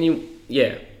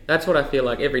it. That's what I feel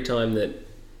like every time that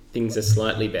things are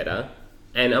slightly better.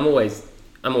 And I'm always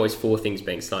for things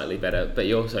being slightly better, but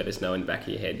you also just know in the back of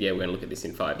your head, we're going to look at this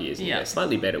in 5 years. And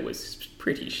slightly better was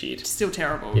pretty shit. Still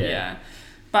terrible, yeah.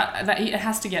 But it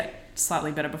has to get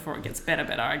slightly better before it gets better,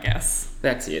 I guess.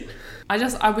 That's it.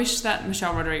 I wish that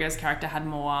Michelle Rodriguez's character had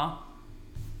more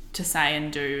to say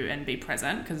and do and be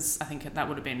present, because I think that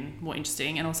would have been more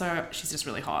interesting. And also, she's just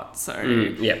really hot,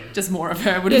 so just more of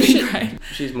her would have been great.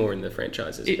 She's more in the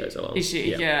franchise as it goes along. Is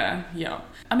she? Yeah.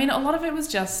 A lot of it was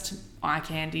just eye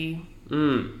candy.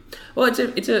 Well,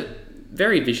 it's a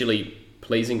very visually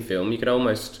pleasing film. You could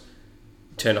almost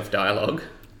turn off dialogue,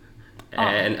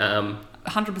 and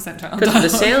 100% turn on because dialogue. the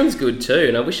sound's good too.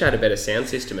 And I wish I had a better sound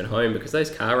system at home, because those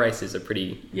car races are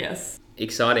pretty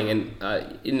exciting.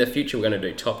 And in the future, we're going to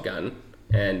do Top Gun,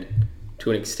 and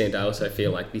to an extent, I also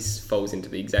feel like this falls into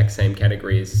the exact same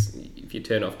category as if you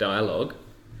turn off dialogue.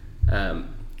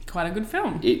 Quite a good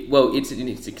film.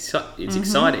 It's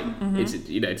exciting.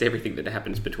 It's everything that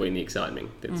happens between the excitement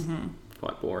that's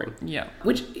quite boring. Yeah.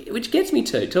 Which gets me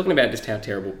to talking about just how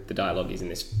terrible the dialogue is in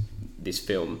this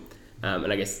film,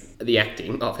 and I guess the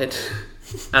acting of it.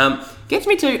 Gets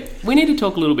me to, we need to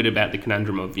talk a little bit about the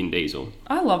conundrum of Vin Diesel.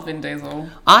 I love Vin Diesel.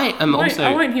 I am also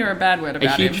I won't hear a bad word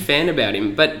about a huge him. fan about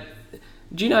him, but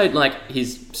do you know like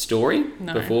his story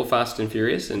No. before Fast and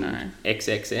Furious and No.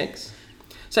 XXX?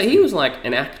 So he was like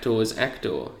an actor's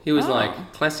actor. He was Oh.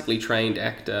 like classically trained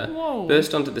actor. Whoa.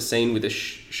 Burst onto the scene with a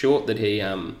short that he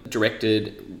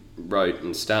directed, wrote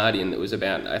and starred in that was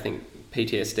about, I think,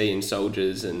 PTSD in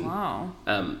soldiers, and Wow.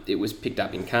 it was picked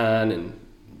up in Cannes and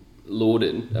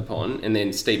lauded upon. And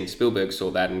then Steven Spielberg saw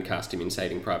that and cast him in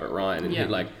Saving Private Ryan. And Yeah. he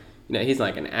like, you know, he's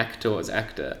like an actor's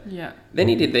actor. Yeah. Then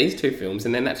he did these two films,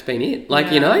 and then that's been it. Like,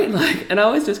 Yeah. you know, like, and I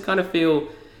always just kind of feel,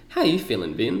 how are you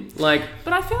feeling, Vin? Like,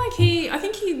 But I feel like I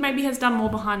think he maybe has done more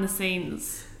behind the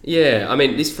scenes. yeah, I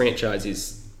mean, this franchise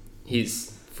is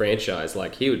his franchise.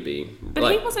 Like, he would be. But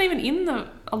like, he wasn't even in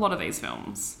a lot of these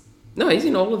films. no, he's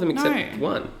in all of them except No.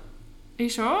 one. Are you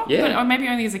sure? Yeah. But, or maybe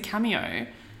only as a cameo.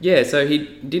 Yeah, so he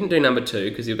didn't do number 2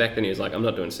 because back then he was like, I'm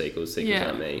not doing sequels. Sequels Yeah.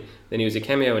 aren't me. Then he was a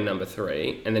cameo in number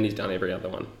 3, and then he's done every other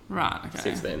one Right, okay.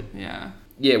 since then. Yeah.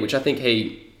 Yeah, which I think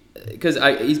because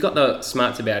he's got the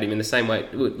smarts about him in the same way.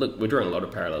 Look, we're drawing a lot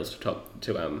of parallels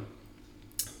to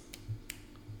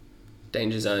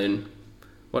Danger Zone.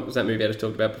 What was that movie I just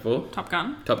talked about before? Top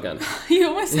Gun. Top Gun. You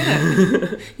almost said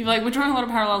it. You're like, we're drawing a lot of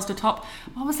parallels to Top...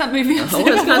 What was that movie? I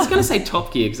was going to say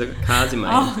Top Gear because I've got cars in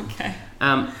my head.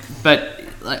 Oh, okay. But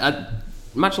like,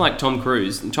 much like Tom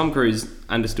Cruise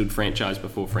understood franchise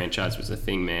before franchise was a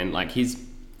thing, man. Like his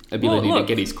ability Well, to look.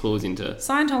 get his claws into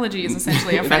Scientology is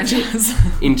essentially a That's it.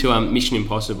 franchise. into Mission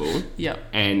Impossible, Yep.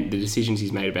 and the decisions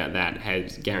he's made about that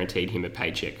has guaranteed him a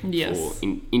paycheck Yes. for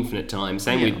infinite time.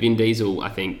 Same Yeah. with Vin Diesel, I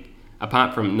think.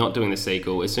 Apart from not doing the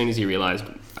sequel, as soon as he realised,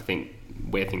 I think,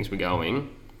 where things were going,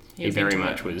 he was very into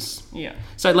much it. was. Yeah.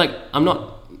 So, like, I'm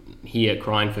not here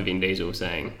crying for Vin Diesel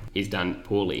saying he's done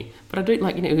poorly, but I do,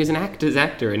 like, you know, he's an actor's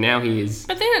actor, and now he is.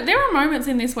 But there are moments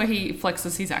in this where he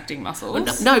flexes his acting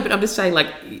muscles. No, but I'm just saying, like,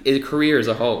 a career as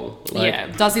a whole. Like, Yeah.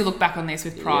 Does he look back on this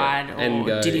with pride, Yeah, and or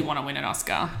go- did he want to win an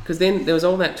Oscar? Because then there was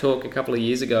all that talk a couple of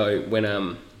years ago when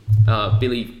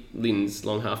Billy Lynn's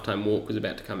Long Halftime Walk was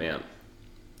about to come out.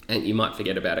 And you might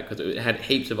forget about it because it had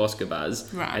heaps of Oscar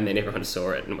buzz. Right. And then everyone saw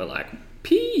it and were like,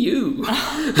 P.U.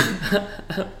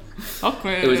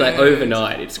 Awkward. It was like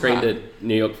overnight. It screened Right. at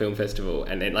New York Film Festival.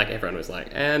 And then like everyone was like,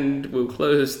 and we'll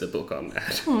close the book on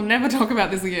that. We'll never talk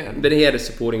about this again. But he had a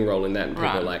supporting role in that. And people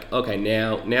Right. were like, okay,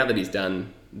 now that he's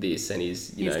done this and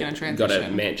he's He's gonna got a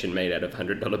transition. mansion made out of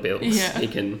 $100 bills, Yeah. he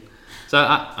can... So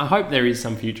I hope there is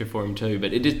some future for him too,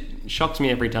 but it just shocks me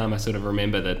every time I sort of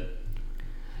remember that.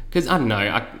 Because I don't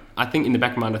know, I think in the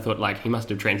back of my mind I thought like he must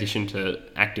have transitioned to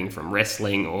acting from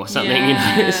wrestling or something,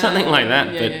 Yeah. something like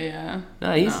that. Yeah, but yeah.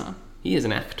 no, he is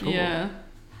an actor. Yeah.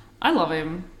 I love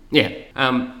him. Yeah.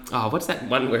 What's that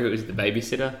one where it was the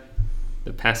babysitter,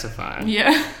 the pacifier?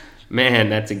 Yeah. Man,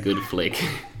 that's a good flick.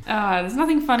 There's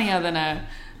nothing funnier than a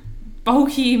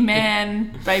bulky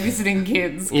man babysitting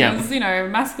kids. Because, Yeah. you know,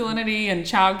 masculinity and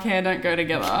childcare don't go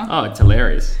together. Oh, it's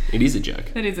hilarious. It is a joke.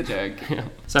 It is a joke. Yeah.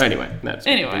 So anyway, that's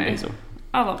Vin Anyway. Diesel.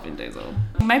 I love Vin Diesel.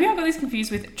 Maybe I got this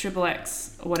confused with Triple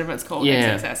X or whatever it's called,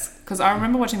 Yeah. XXS. Because I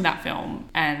remember watching that film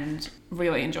and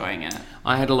really enjoying it.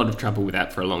 I had a lot of trouble with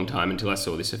that for a long time until I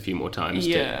saw this a few more times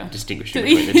Yeah. to distinguish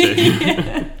between the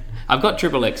two. I've got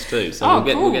Triple X too, so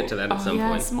we'll get to that at some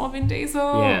point. More Vin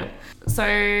Diesel. Yeah. So,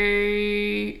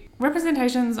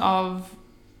 representations of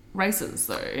races,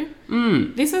 though.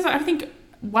 This is, I think,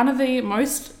 one of the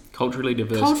most Culturally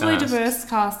diverse diverse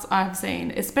casts I've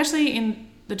seen, especially in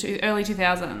the early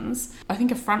 2000s. I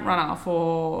think a front runner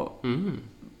for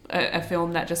a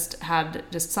film that just had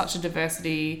just such a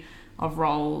diversity of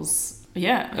roles.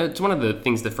 Yeah. It's one of the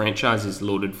things the franchise is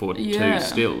lauded for Yeah. too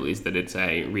still, is that it's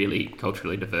a really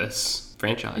culturally diverse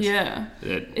franchise. Yeah.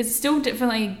 That- It's still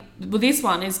definitely... Well, this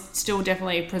one is still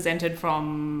definitely presented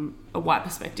from a white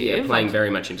perspective. yeah, playing like- very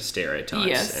much into stereotypes.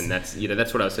 Yes. And that's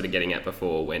what I was sort of getting at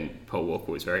before when Paul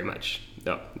Walker was very much,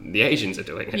 the Asians are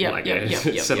doing it. Yep,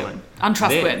 yep. sort of like,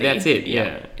 Untrustworthy. That's it, yeah.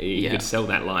 Yeah. He Yeah. could sell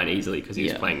that line easily because he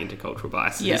was Yeah. playing into cultural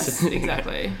biases. Yes,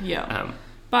 exactly. Yeah.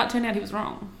 But it turned out he was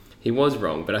wrong. He was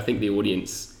wrong, but I think the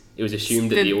audience, it was assumed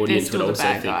that the audience They're would still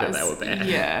the also bad think that guys. they were bad.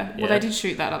 Yeah. Well, they did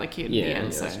shoot that other kid in the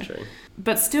end, so. That's true.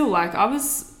 But still, like, I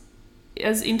was,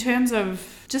 as in terms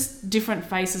of just different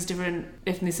faces, different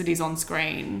ethnicities on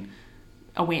screen,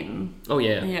 a win. Oh,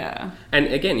 yeah. Yeah. And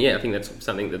again, I think that's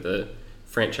something that the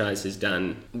franchise has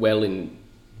done well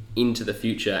into the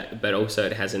future, but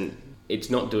also it's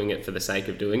not doing it for the sake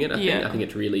of doing it. I think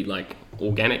it's really, like,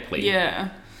 organically Yeah.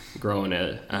 grow in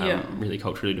a really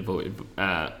culturally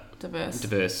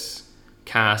diverse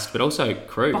cast, but also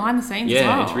crew. Behind the scenes yeah, as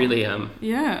well. It's really...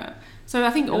 yeah. So I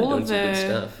think really all of doing some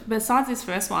good stuff. besides this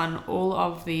first one, all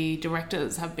of the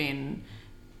directors have been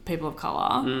people of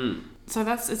colour. So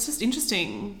it's just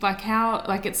interesting, like how,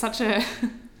 like it's such a,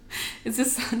 it's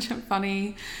just such a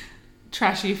funny,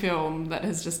 trashy film that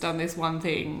has just done this one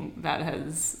thing that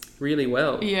has... really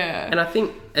well. Yeah. And I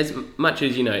think as much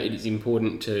as, it is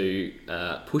important to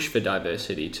push for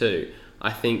diversity too,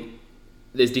 I think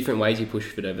there's different ways you push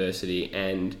for diversity,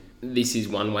 and this is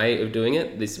one way of doing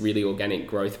it, this really organic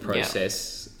growth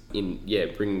process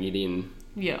bringing it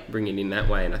in that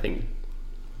way, and I think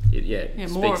it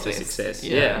speaks to success.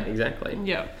 Yeah, exactly.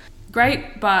 Yeah.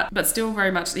 Great, but still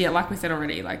very much, like we said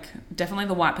already, like definitely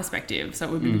the white perspective. So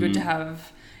it would be good to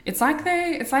have, they feel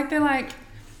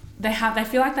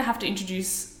like they have to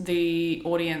introduce the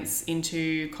audience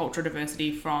into cultural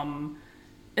diversity from,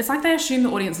 it's like they assume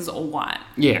the audience is all white.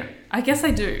 Yeah. I guess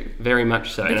they do. Very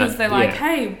much so. Because they're like,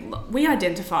 hey, we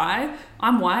identify,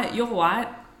 I'm white, you're white,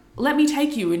 let me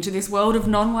take you into this world of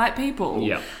non-white people.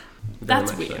 Yeah.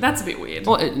 That's weird. So. That's a bit weird.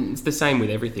 Well, it's the same with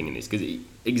everything in this, because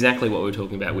exactly what we're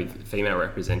talking about with female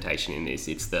representation in this,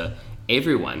 it's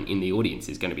everyone in the audience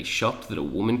is going to be shocked that a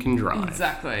woman can drive.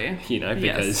 Exactly.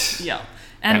 Because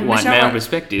and that white male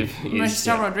perspective is...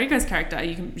 Michelle Rodriguez's character,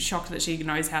 you can be shocked that she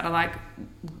knows how to,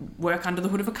 work under the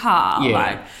hood of a car.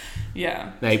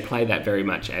 Yeah. They play that very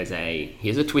much as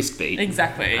here's a twist beat.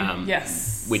 Exactly.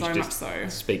 Yes. Which so just much so.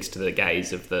 Speaks to the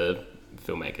gaze of the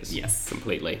filmmakers. Yes.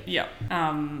 Completely. Yeah.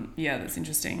 That's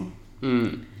interesting.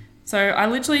 So I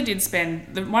literally did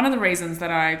spend... one of the reasons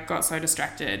that I got so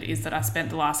distracted is that I spent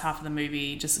the last half of the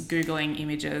movie just Googling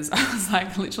images. I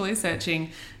was literally searching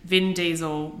Vin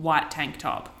Diesel white tank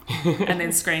top and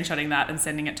then screenshotting that and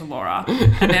sending it to Laura.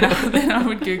 And then I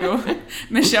would Google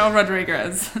Michelle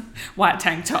Rodriguez white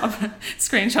tank top,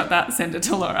 screenshot that, send it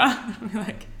to Laura. And be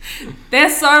like, they're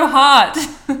so hot.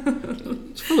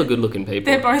 It's full of good looking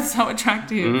people. They're both so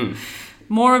attractive.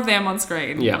 More of them on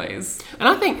screen, please. And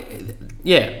I think,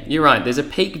 you're right. There's a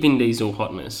peak Vin Diesel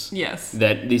hotness. Yes.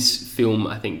 That this film,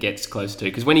 I think, gets close to.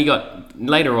 Because when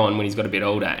later on, when he's got a bit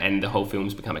older and the whole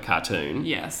film's become a cartoon.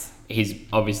 Yes. He's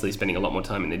obviously spending a lot more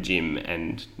time in the gym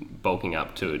and bulking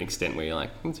up to an extent where you're like,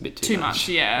 it's a bit too much.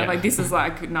 Yeah. This is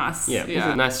nice. Yeah, he's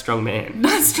a nice strong man.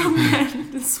 Nice strong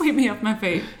man. Just sweep me off my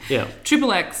feet. Yeah.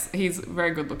 Triple X, he's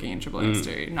very good looking in Triple X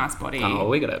too. Nice body. Oh,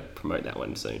 we got to promote that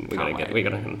one soon. We got to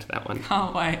get onto that one.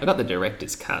 Can't wait. I got the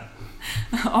director's cut.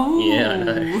 Oh. Yeah, I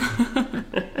know.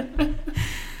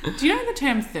 Do you know the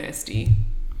term thirsty?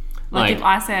 If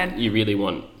I said... You really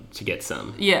want to get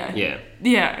some. Yeah. Yeah.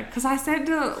 Yeah, because I said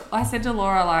to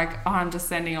Laura, I'm just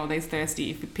sending all these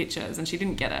thirsty pictures, and she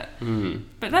didn't get it.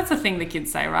 But that's the thing the kids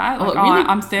say, right?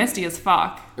 I'm thirsty as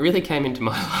fuck. It really came into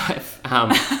my life.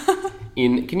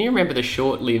 Can you remember the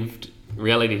short-lived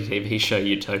reality TV show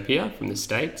Utopia from the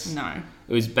States? No.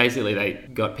 It was basically they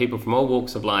got people from all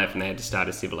walks of life and they had to start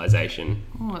a civilization.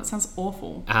 Oh, that sounds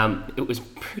awful. It was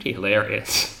pretty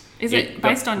hilarious. Is it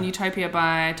based on Utopia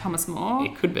by Thomas More?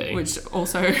 It could be. Which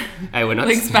also we're not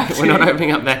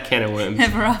opening up that can of worms.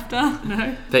 Ever After?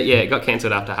 No. But yeah, it got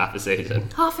cancelled after half a season.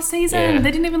 Half a season? Yeah. They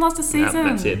didn't even last a season?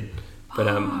 No, that's it.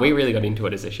 But we really got into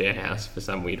it as a share house for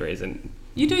some weird reason.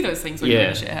 You do those things when you're in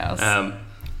a share house.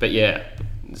 But yeah,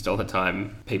 just all the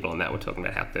time people on that were talking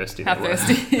about how thirsty they were. How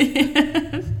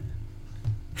thirsty.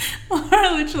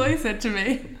 Laura literally said to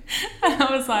me, and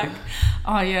I was like,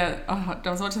 I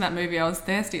was watching that movie, I was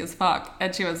thirsty as fuck.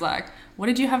 And she was like, what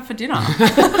did you have for dinner?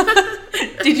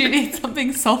 Did you need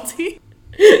something salty?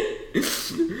 It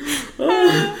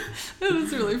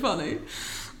was really funny.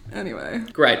 Anyway.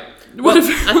 Great. Well,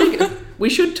 I think we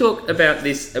should talk about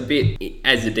this a bit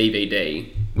as a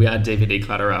DVD. We are DVD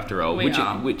Clutter after all,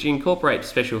 which incorporates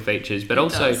special features, but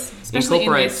also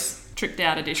incorporates tricked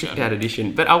out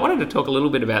edition. But I wanted to talk a little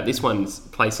bit about this one's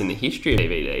place in the history of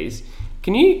DVDs.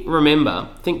 Can you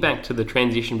think back to the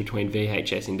transition between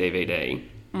VHS and DVD?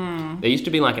 There used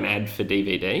to be an ad for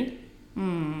DVD.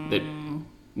 That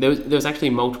there was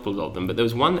actually multiples of them, but there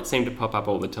was one that seemed to pop up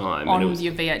all the time. On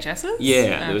your VHSs?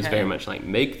 Yeah, it was very much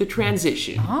make the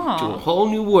transition to a whole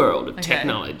new world of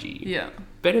technology. Yeah.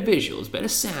 Better visuals, better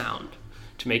sound.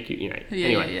 To make you, anyway.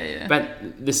 Yeah.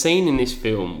 But the scene in this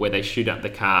film where they shoot up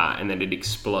the car and then it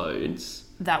explodes.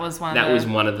 That was one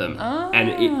of them.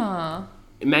 And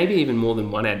it maybe even more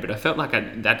than one ad, but I felt like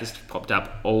that just popped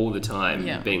up all the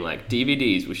time, being like,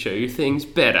 DVDs will show you things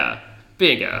better,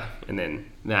 bigger, and then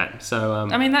that. So,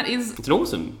 that is... It's an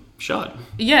awesome shot.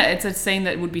 Yeah, it's a scene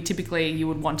that would be typically you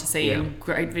would want to see Yeah. in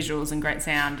great visuals and great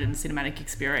sound and cinematic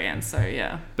experience. So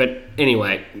yeah. But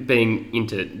anyway, being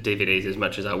into DVDs as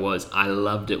much as I was, I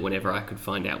loved it whenever I could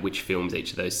find out which films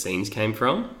each of those scenes came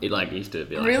from. It like used to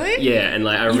be like... Really? Yeah, and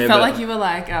like I remember... You felt like you were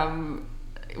like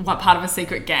what part of a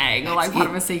secret gang or like part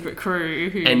of a secret crew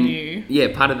who knew.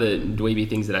 Yeah, part of the dweeby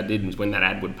things that I did was when that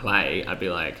ad would play, I'd be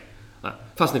like,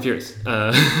 Fast and the Furious.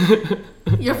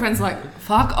 Your friend's like,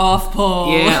 fuck off,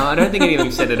 Paul. Yeah, I don't think any of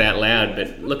them said it out loud,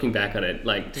 but looking back on it,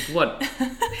 like, just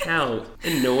how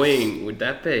annoying would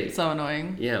that be? So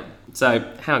annoying. Yeah.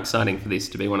 So, how exciting for this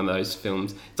to be one of those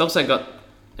films. It's also got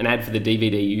an ad for the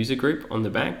DVD user group on the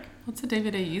back. What's a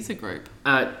DVD user group?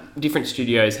 Different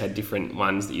studios had different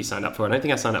ones that you signed up for. I don't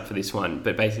think I signed up for this one,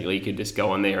 but basically you could just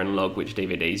go on there and log which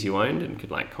DVDs you owned and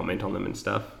could, like, comment on them and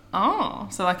stuff. Oh,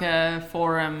 so like a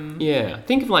forum. Yeah.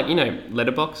 Think of, like,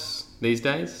 Letterboxd these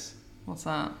days. What's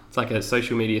that? It's like a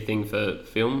social media thing for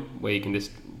film where you can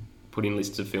just put in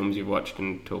lists of films you've watched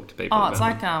and talk to people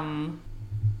about them.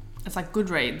 It's like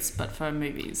Goodreads, but for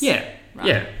movies. Yeah, right.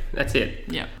 Yeah, that's it.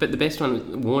 Yeah. But the best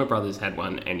one, Warner Brothers had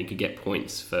one, and you could get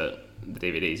points for the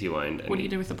DVDs you owned. And what do you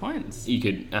do with the points? You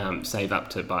could save up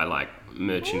to buy like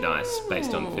merchandise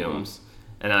based on films.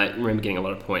 And I remember getting a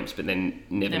lot of points, but then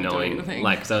never knowing,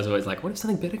 like, because I was always like, what if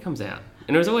something better comes out?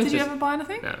 And it was always Did you ever buy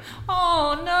anything? No.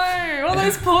 Oh no! All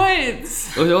those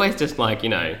points. It was always just like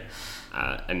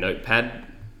a notepad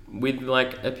with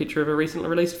like a picture of a recently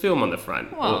released film on the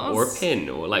front, Well, or a pen,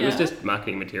 or like it was just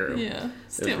marketing material. Yeah,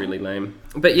 It was really lame.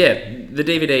 But yeah, the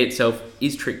DVD itself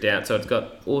is tricked out, so it's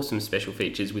got awesome special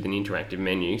features with an interactive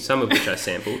menu, some of which I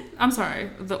sampled. I'm sorry,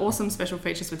 the awesome special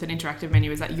features with an interactive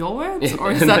menu, is that your words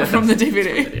or is that from the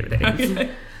DVD? From the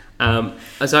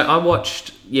DVD. So I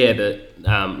watched, the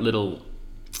little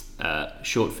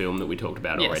short film that we talked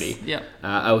about already. Yeah.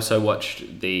 I also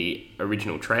watched the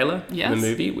original trailer for the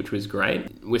movie, which was great.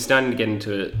 We're starting to get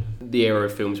into the era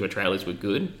of films where trailers were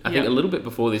good. I think a little bit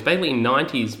before this, basically in the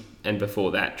 90s and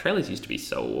before that, trailers used to be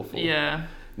so awful. Yeah.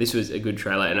 This was a good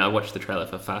trailer, and I watched the trailer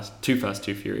for Too Fast,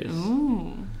 Too Furious.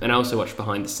 Ooh. And I also watched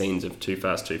behind the scenes of Too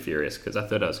Fast, Too Furious, because I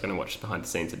thought I was going to watch behind the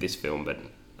scenes of this film, but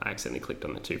I accidentally clicked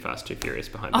on the Too Fast, Too Furious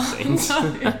behind the scenes.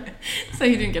 No. So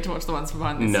you didn't get to watch the ones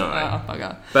behind this? No. Oh,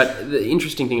 bugger. But the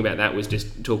interesting thing about that was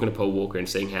just talking to Paul Walker and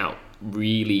seeing how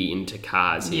really into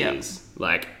cars he is.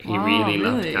 Like, he really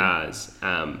loved cars.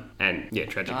 And,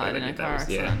 tragically, I didn't know car that was,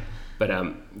 accident. But,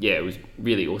 it was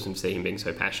really awesome to see him being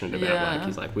so passionate about, like,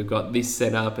 he's like, we've got this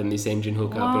setup and this engine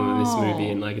hookup and this movie,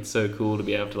 and, like, it's so cool to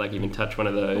be able to, like, even touch one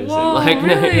of those. Whoa, and, like,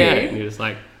 really? and you're just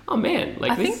like, oh, man.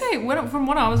 Like, I think from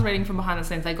what I was reading from behind the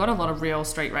scenes, they got a lot of real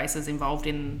street racers involved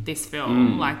in this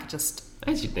film. Like, just...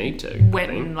 As you'd need to.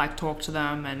 Went and, like, talked to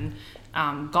them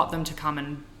and got them to come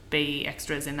and be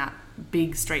extras in that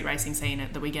big street racing scene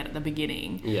that we get at the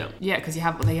beginning. Yeah. Yeah, because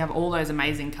they have all those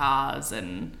amazing cars,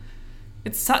 and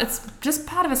it's just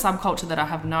part of a subculture that I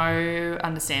have no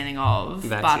understanding of,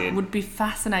 would be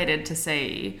fascinated to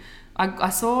see. I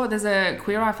saw there's a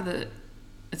Queer Eye for the...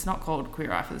 It's not called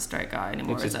Queer Eye for the Straight Guy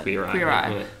anymore, it's is just it? Queer Eye. Queer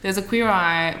Eye. Yeah. There's a Queer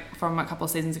Eye from a couple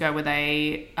of seasons ago where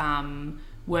they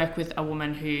work with a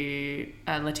woman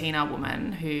a Latina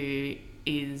woman who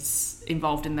is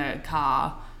involved in the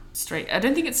car street. I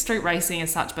don't think it's street racing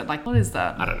as such, but like, what is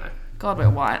that? I don't know. God, we're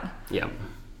white. Yeah.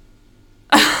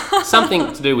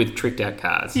 Something to do with tricked out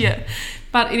cars. Yeah.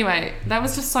 But anyway, that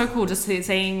was just so cool just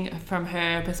seeing from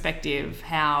her perspective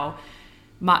how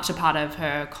much a part of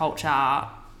her culture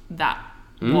that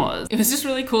was. It was just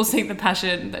really cool seeing the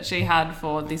passion that she had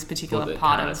for this particular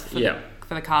part cars.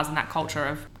 for the cars and that culture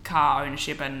of car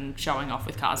ownership and showing off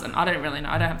with cars. And I don't really know.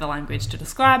 I don't have the language to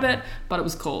describe it, but it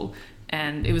was cool.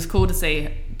 And it was cool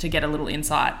to get a little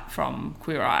insight from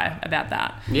Queer Eye about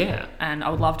that. Yeah. And I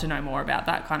would love to know more about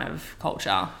that kind of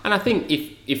culture. And I think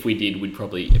if we did, we'd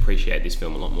probably appreciate this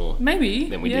film a lot more. Maybe.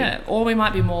 Than we did. Or we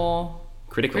might be more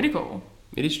critical.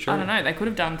 It is true. I don't know. They could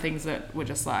have done things that were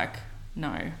just like,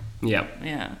 no. Yeah.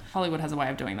 Yeah. Hollywood has a way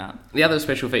of doing that. The other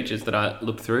special features that I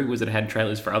looked through was that it had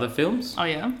trailers for other films. Oh,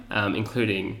 yeah?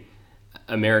 Including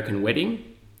American Wedding,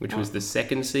 which was the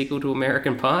second sequel to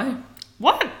American Pie.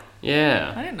 What?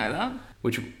 Yeah. I didn't know that.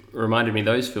 Which reminded me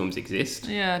those films exist.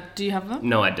 Yeah. Do you have them?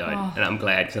 No, I don't. And I'm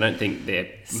glad, because I don't think they're...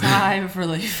 Sigh of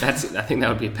relief. I think that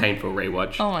would be a painful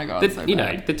rewatch. Oh my God, so You know,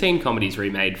 bad. the teen comedy's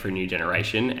remade for a new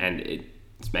generation, and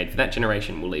it's made for that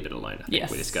generation. We'll leave it alone. I think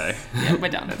Yes. we just go. Yeah, we're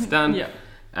done. That's done. Yeah.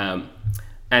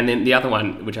 And then the other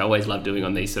one, which I always love doing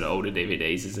on these sort of older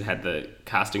DVDs, is it had the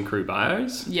cast and crew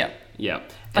bios. Yep. Yeah.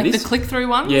 Like the click-through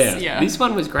ones? Yeah. Yeah. This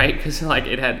one was great because, like,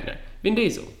 it had Vin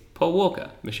Diesel, Paul Walker,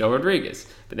 Michelle Rodriguez.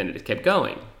 But then it just kept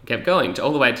going, to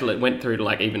all the way till it went through to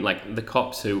like even like the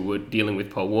cops who were dealing with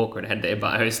Paul Walker and had their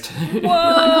bios too.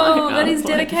 Whoa, that is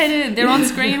dedicated. They're on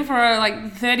screen for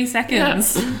like 30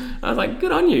 seconds. Yeah. I was like,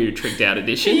 good on you, tricked out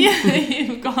edition. Yeah,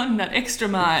 you've gone that extra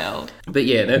mile. But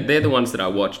yeah, they're the ones that I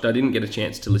watched. I didn't get a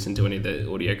chance to listen to any of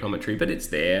the audio commentary, but it's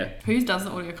there. Who does the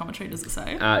audio commentary, does it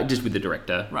say? Just with the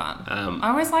director. Right.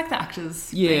 I always like the actors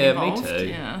being Yeah, involved. me too.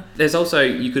 Yeah. There's also,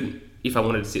 you could, if I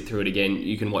wanted to sit through it again,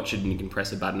 you can watch it and you can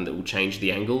press a button that will change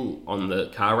the angle on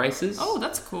the car races. Oh,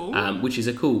 that's cool. Which is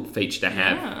a cool feature to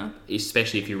have, Yeah.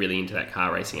 especially if you're really into that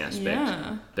car racing aspect.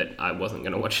 Yeah. But I wasn't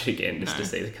going to watch it again just to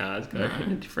see the cars go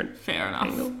in a different Fair enough.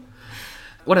 angle.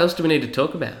 What else do we need to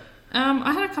talk about?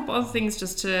 I had a couple of things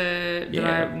that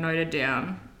I noted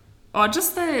down. Oh,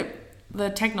 just the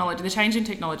technology, the change in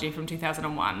technology from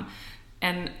 2001.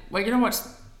 And we're going to watch...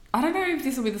 I don't know if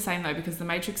this will be the same, though, because The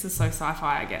Matrix is so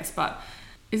sci-fi, I guess. But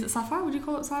is it sci-fi? Would you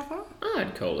call it sci-fi?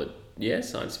 I'd call it,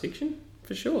 science fiction,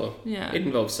 for sure. Yeah. It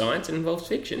involves science, it involves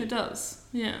fiction. It does,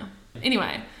 yeah.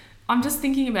 Anyway, I'm just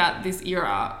thinking about this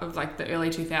era of, like, the early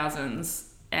 2000s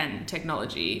and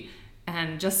technology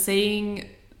and just seeing...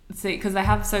 because they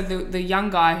have, so the young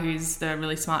guy who's the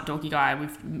really smart dorky guy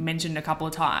we've mentioned a couple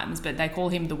of times, but they call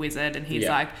him the Wizard, and he's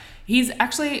he's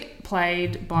actually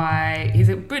played by, he's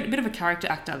a bit of a character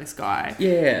actor, this guy.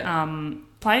 Yeah.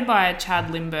 Played by Chad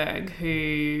Lindbergh,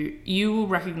 who you will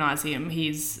recognise him.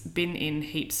 He's been in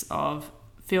heaps of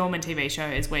film and TV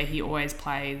shows where he always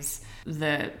plays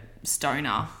the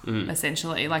stoner,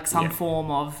 essentially, like some form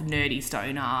of nerdy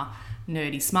stoner,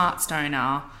 nerdy smart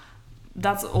stoner.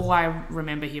 That's all I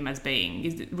remember him as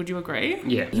being. Would you agree?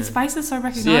 Yeah. His face is so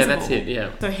recognisable. Yeah, that's it,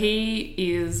 yeah. So he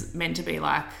is meant to be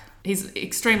like, he's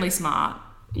extremely smart,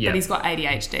 but he's got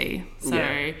ADHD.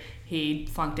 So he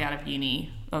flunked out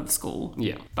of school.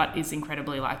 Yeah. But is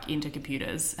incredibly like into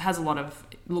computers.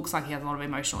 Looks like he has a lot of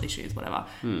emotional issues, whatever.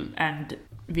 And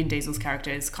Vin Diesel's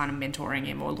character is kind of mentoring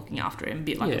him or looking after him, a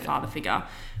bit like a father figure,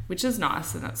 which is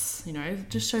nice. And that's,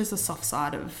 just shows the soft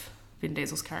side of Vin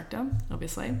Diesel's character,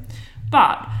 obviously.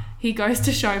 But he goes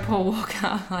to show Paul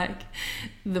Walker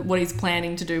what he's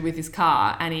planning to do with his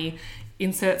car, and he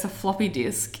inserts a floppy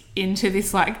disk into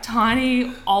this like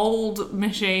tiny old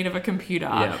machine of a computer,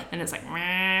 and it's like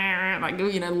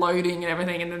loading and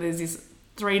everything, and then there's this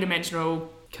 3-dimensional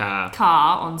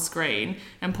car on screen,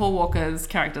 and Paul Walker's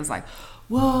character's like,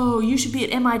 whoa, you should be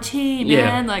at MIT,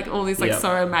 man. Like all this,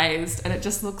 so amazed, and it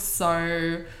just looks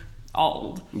so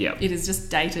old. Yeah. It is just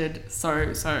dated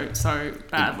so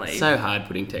badly. It's so hard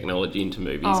putting technology into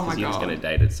movies because you're just going to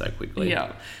date it so quickly.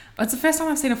 Yeah. It's the first time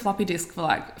I've seen a floppy disk for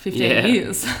like 15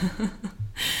 years.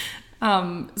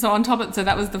 So on top of, so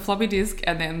that was the floppy disk,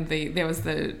 and then there was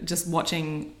the just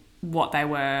watching what they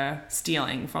were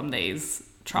stealing from these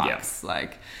trucks.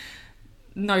 Like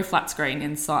no flat screen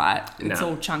in sight. It's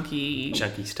all chunky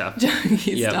stuff.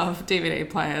 Stuff, DVD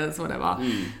players, whatever.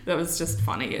 That was just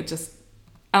funny. It just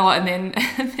and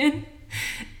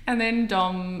then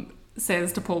Dom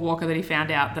says to Paul Walker that he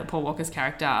found out that Paul Walker's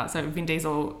character, so Vin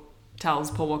Diesel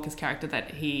tells Paul Walker's character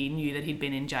that he knew that he'd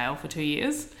been in jail for 2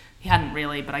 years. He hadn't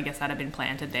really, but I guess that had been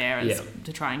planted there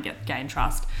to try and gain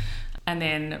trust. And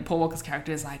then Paul Walker's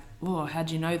character is like, oh,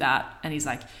 how'd you know that? And he's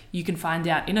like, you can find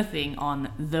out anything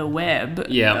on the web.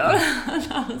 Yeah.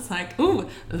 And I was like, ooh,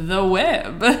 the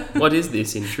web. What is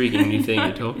this intriguing new thing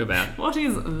you talk about? What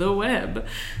is the web?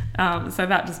 So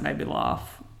that just made me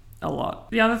laugh a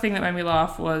lot. The other thing that made me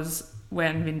laugh was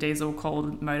when Vin Diesel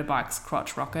called motorbikes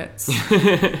crotch rockets. I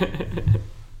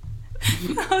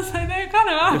was like, they kind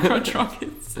of are crotch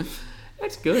rockets.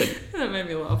 That's good. That made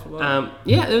me laugh a lot.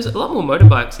 There was a lot more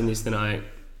motorbikes in this than I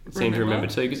seem to remember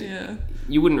too. Because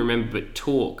you wouldn't remember, but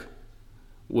Torque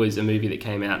was a movie that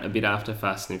came out a bit after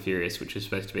Fast and Furious, which was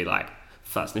supposed to be like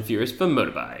Fast and Furious for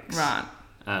motorbikes.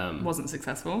 Right. Wasn't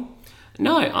successful.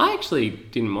 No, I actually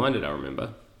didn't mind it, I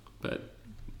remember. But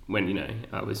when,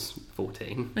 I was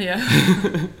 14.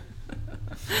 Yeah.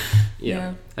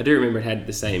 Yeah. I do remember it had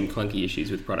the same clunky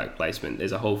issues with product placement.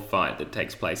 There's a whole fight that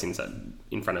takes place in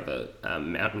front of a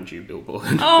Mountain Dew billboard.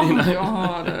 Oh my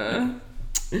God.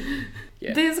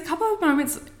 Yeah. There's a couple of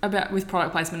moments with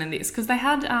product placement in this, because they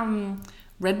had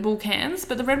Red Bull cans,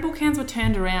 but the Red Bull cans were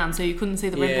turned around so you couldn't see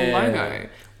the Red Bull logo.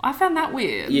 I found that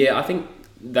weird. Yeah, I think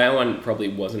that one probably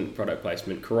wasn't product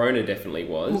placement. Corona definitely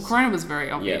was. Well, Corona was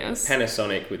very obvious. Yeah,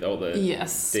 Panasonic with all the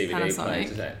DVD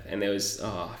Panasonic players. And there was,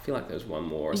 I feel like there was one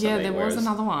more or something. Yeah, there was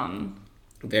another one.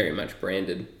 Very much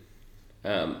branded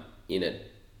in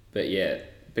it. But yeah,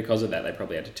 because of that, they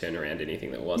probably had to turn around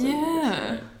anything that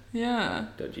wasn't. Yeah.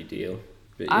 Dodgy deal.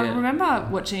 I remember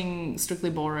watching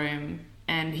Strictly Ballroom,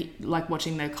 and like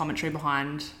watching the commentary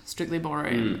behind Strictly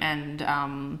Ballroom and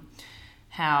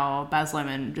how Baz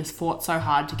Luhrmann just fought so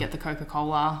hard to get the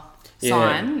Coca-Cola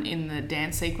sign in the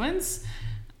dance sequence,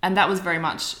 and that was very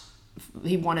much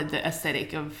he wanted the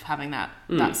aesthetic of having that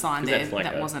sign there. Like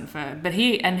that wasn't for, but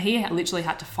he literally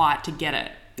had to fight to get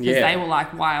it because they were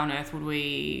like, why on earth would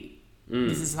we?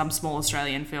 This is some small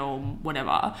Australian film,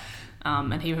 whatever,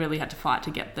 and he really had to fight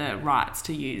to get the rights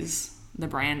to use the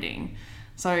branding.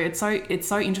 So it's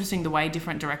so interesting the way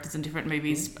different directors and different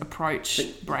movies approach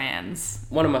brands.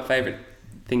 One of my favourite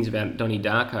things about Donnie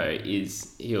Darko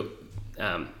is he'll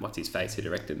what's his face who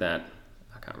directed that?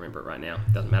 I can't remember it right now.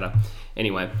 Doesn't matter.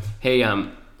 Anyway, he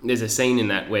there's a scene in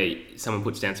that where someone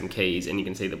puts down some keys and you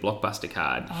can see the Blockbuster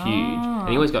card, huge, and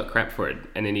he always got crap for it.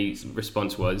 And then his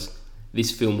response was,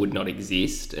 "This film would not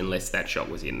exist unless that shot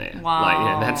was in there." Wow.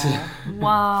 Like, that's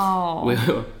wow.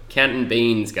 We're counting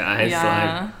beans, guys.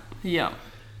 Yeah.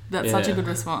 That's such a good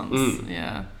response.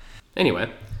 Yeah. Anyway,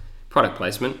 product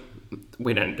placement.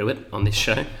 We don't do it on this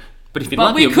show, but if you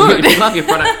But love your product.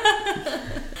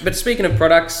 But speaking of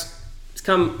products, it's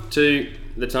come to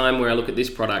the time where I look at this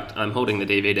product. I'm holding the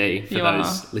DVD for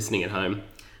those listening at home.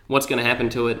 What's going to happen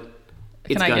to it?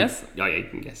 Can I guess? Oh yeah, you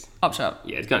can guess. Op Shop.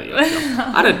 Yeah, it's going to be Op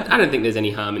Shop. I don't think there's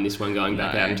any harm in this one going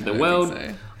back out into the world.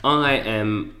 So. I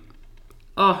am.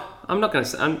 I'm not going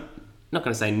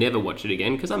to say never watch it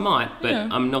again because I might, but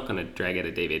I'm not going to drag out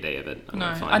a DVD of it.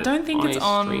 I don't think it's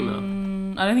on. Streamer.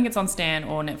 I don't think it's on Stan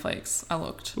or Netflix. I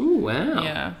looked. Ooh, wow.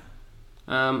 Yeah.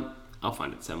 I'll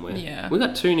find it somewhere. Yeah. We've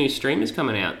got 2 new streamers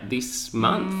coming out this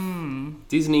month.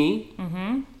 Disney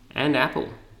and Apple.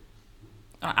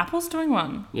 Apple's doing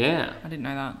one. Yeah. I didn't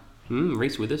know that.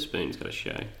 Reese Witherspoon's got a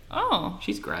show. Oh.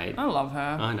 She's great. I love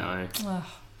her. I know. Ugh.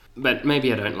 But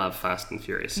maybe I don't love Fast and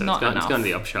Furious, so it's going to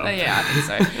the Op Shop. Yeah, I think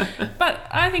so. But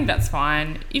I think that's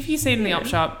fine. If you see it in the Op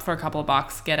Shop for a couple of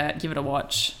bucks, get it, give it a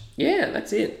watch. Yeah,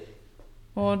 that's it.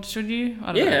 Or should you?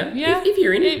 I don't know. Yeah. If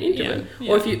you're into it.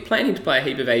 Or if you're planning to play a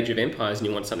heap of Age of Empires and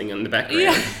you want something on the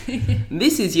background,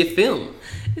 this is your film.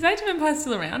 Is Age of Empires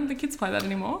still around? The kids play that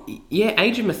anymore? Yeah,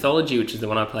 Age of Mythology, which is the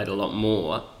one I played a lot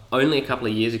more, only a couple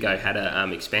of years ago had a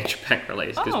expansion pack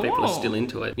release because people are still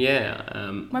into it.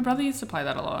 Yeah. My brother used to play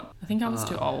that a lot. I think I was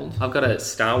too old. I've got a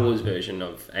Star Wars version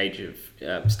of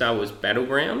Star Wars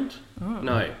Battleground. Oh.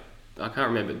 No, I can't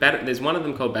remember. There's one of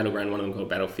them called Battleground, one of them called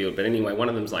Battlefield. But anyway, one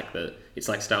of them's like it's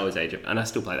like Star Wars Age of, and I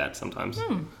still play that sometimes.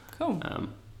 Cool.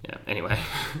 Yeah. Anyway,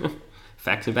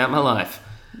 facts about my life.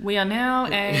 We are now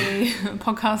a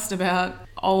podcast about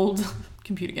old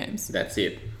computer games. That's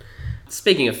it.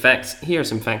 Speaking of facts, here are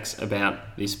some facts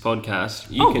about this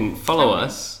podcast. You can follow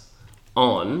us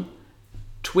on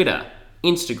Twitter,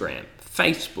 Instagram,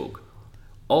 Facebook,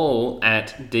 all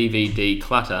at DVD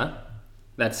Clutter.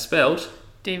 That's spelled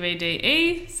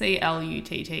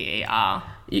DVDECLUTTER.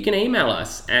 You can email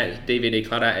us at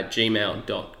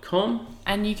dvdclutter@gmail.com.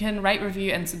 And you can rate,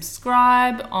 review, and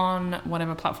subscribe on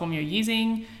whatever platform you're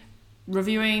using.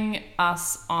 Reviewing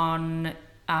us on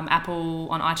Apple,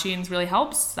 on iTunes really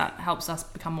helps. That helps us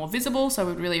become more visible. So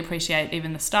we'd really appreciate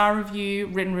even the star review.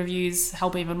 Written reviews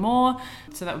help even more.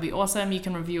 So that would be awesome. You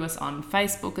can review us on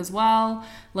Facebook as well.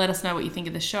 Let us know what you think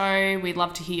of the show. We'd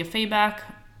love to hear your feedback.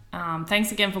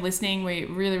 Thanks again for listening. We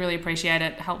really, really appreciate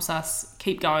it. It helps us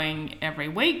keep going every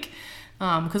week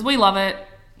because we love it,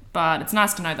 but it's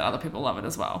nice to know that other people love it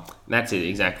as well. That's it,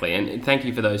 exactly. And thank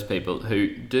you for those people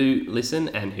who do listen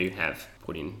and who have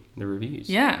put in the reviews.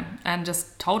 Yeah, and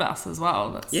just told us as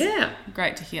well. That's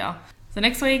great to hear. So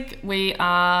next week we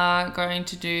are going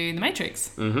to do The Matrix.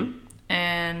 Mm-hmm.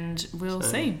 And we'll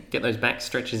see. Get those back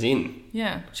stretches in.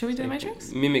 Yeah. Should we do The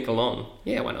Matrix? Mimic along.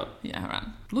 Yeah, why not? Yeah, all right.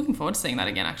 Looking forward to seeing that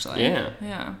again, actually. Yeah.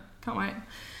 Yeah. Can't wait.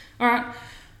 All right.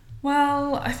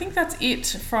 Well, I think that's it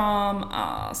from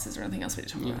us. Is there anything else we need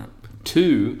to talk about?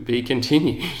 To be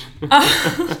continued.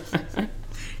 I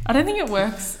don't think it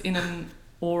works in an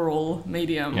oral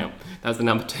medium. Yeah. That was the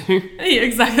number 2. Yeah,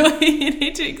 exactly. You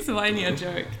need to explain your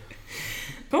joke.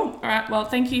 Cool. All right. Well,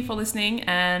 thank you for listening,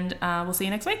 and we'll see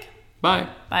you next week. Bye.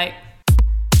 Bye.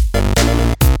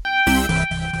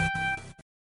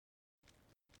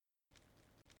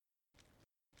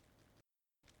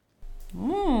 Ooh,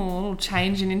 a little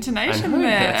change in intonation there.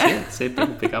 That's it. See if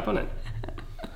people pick up on it.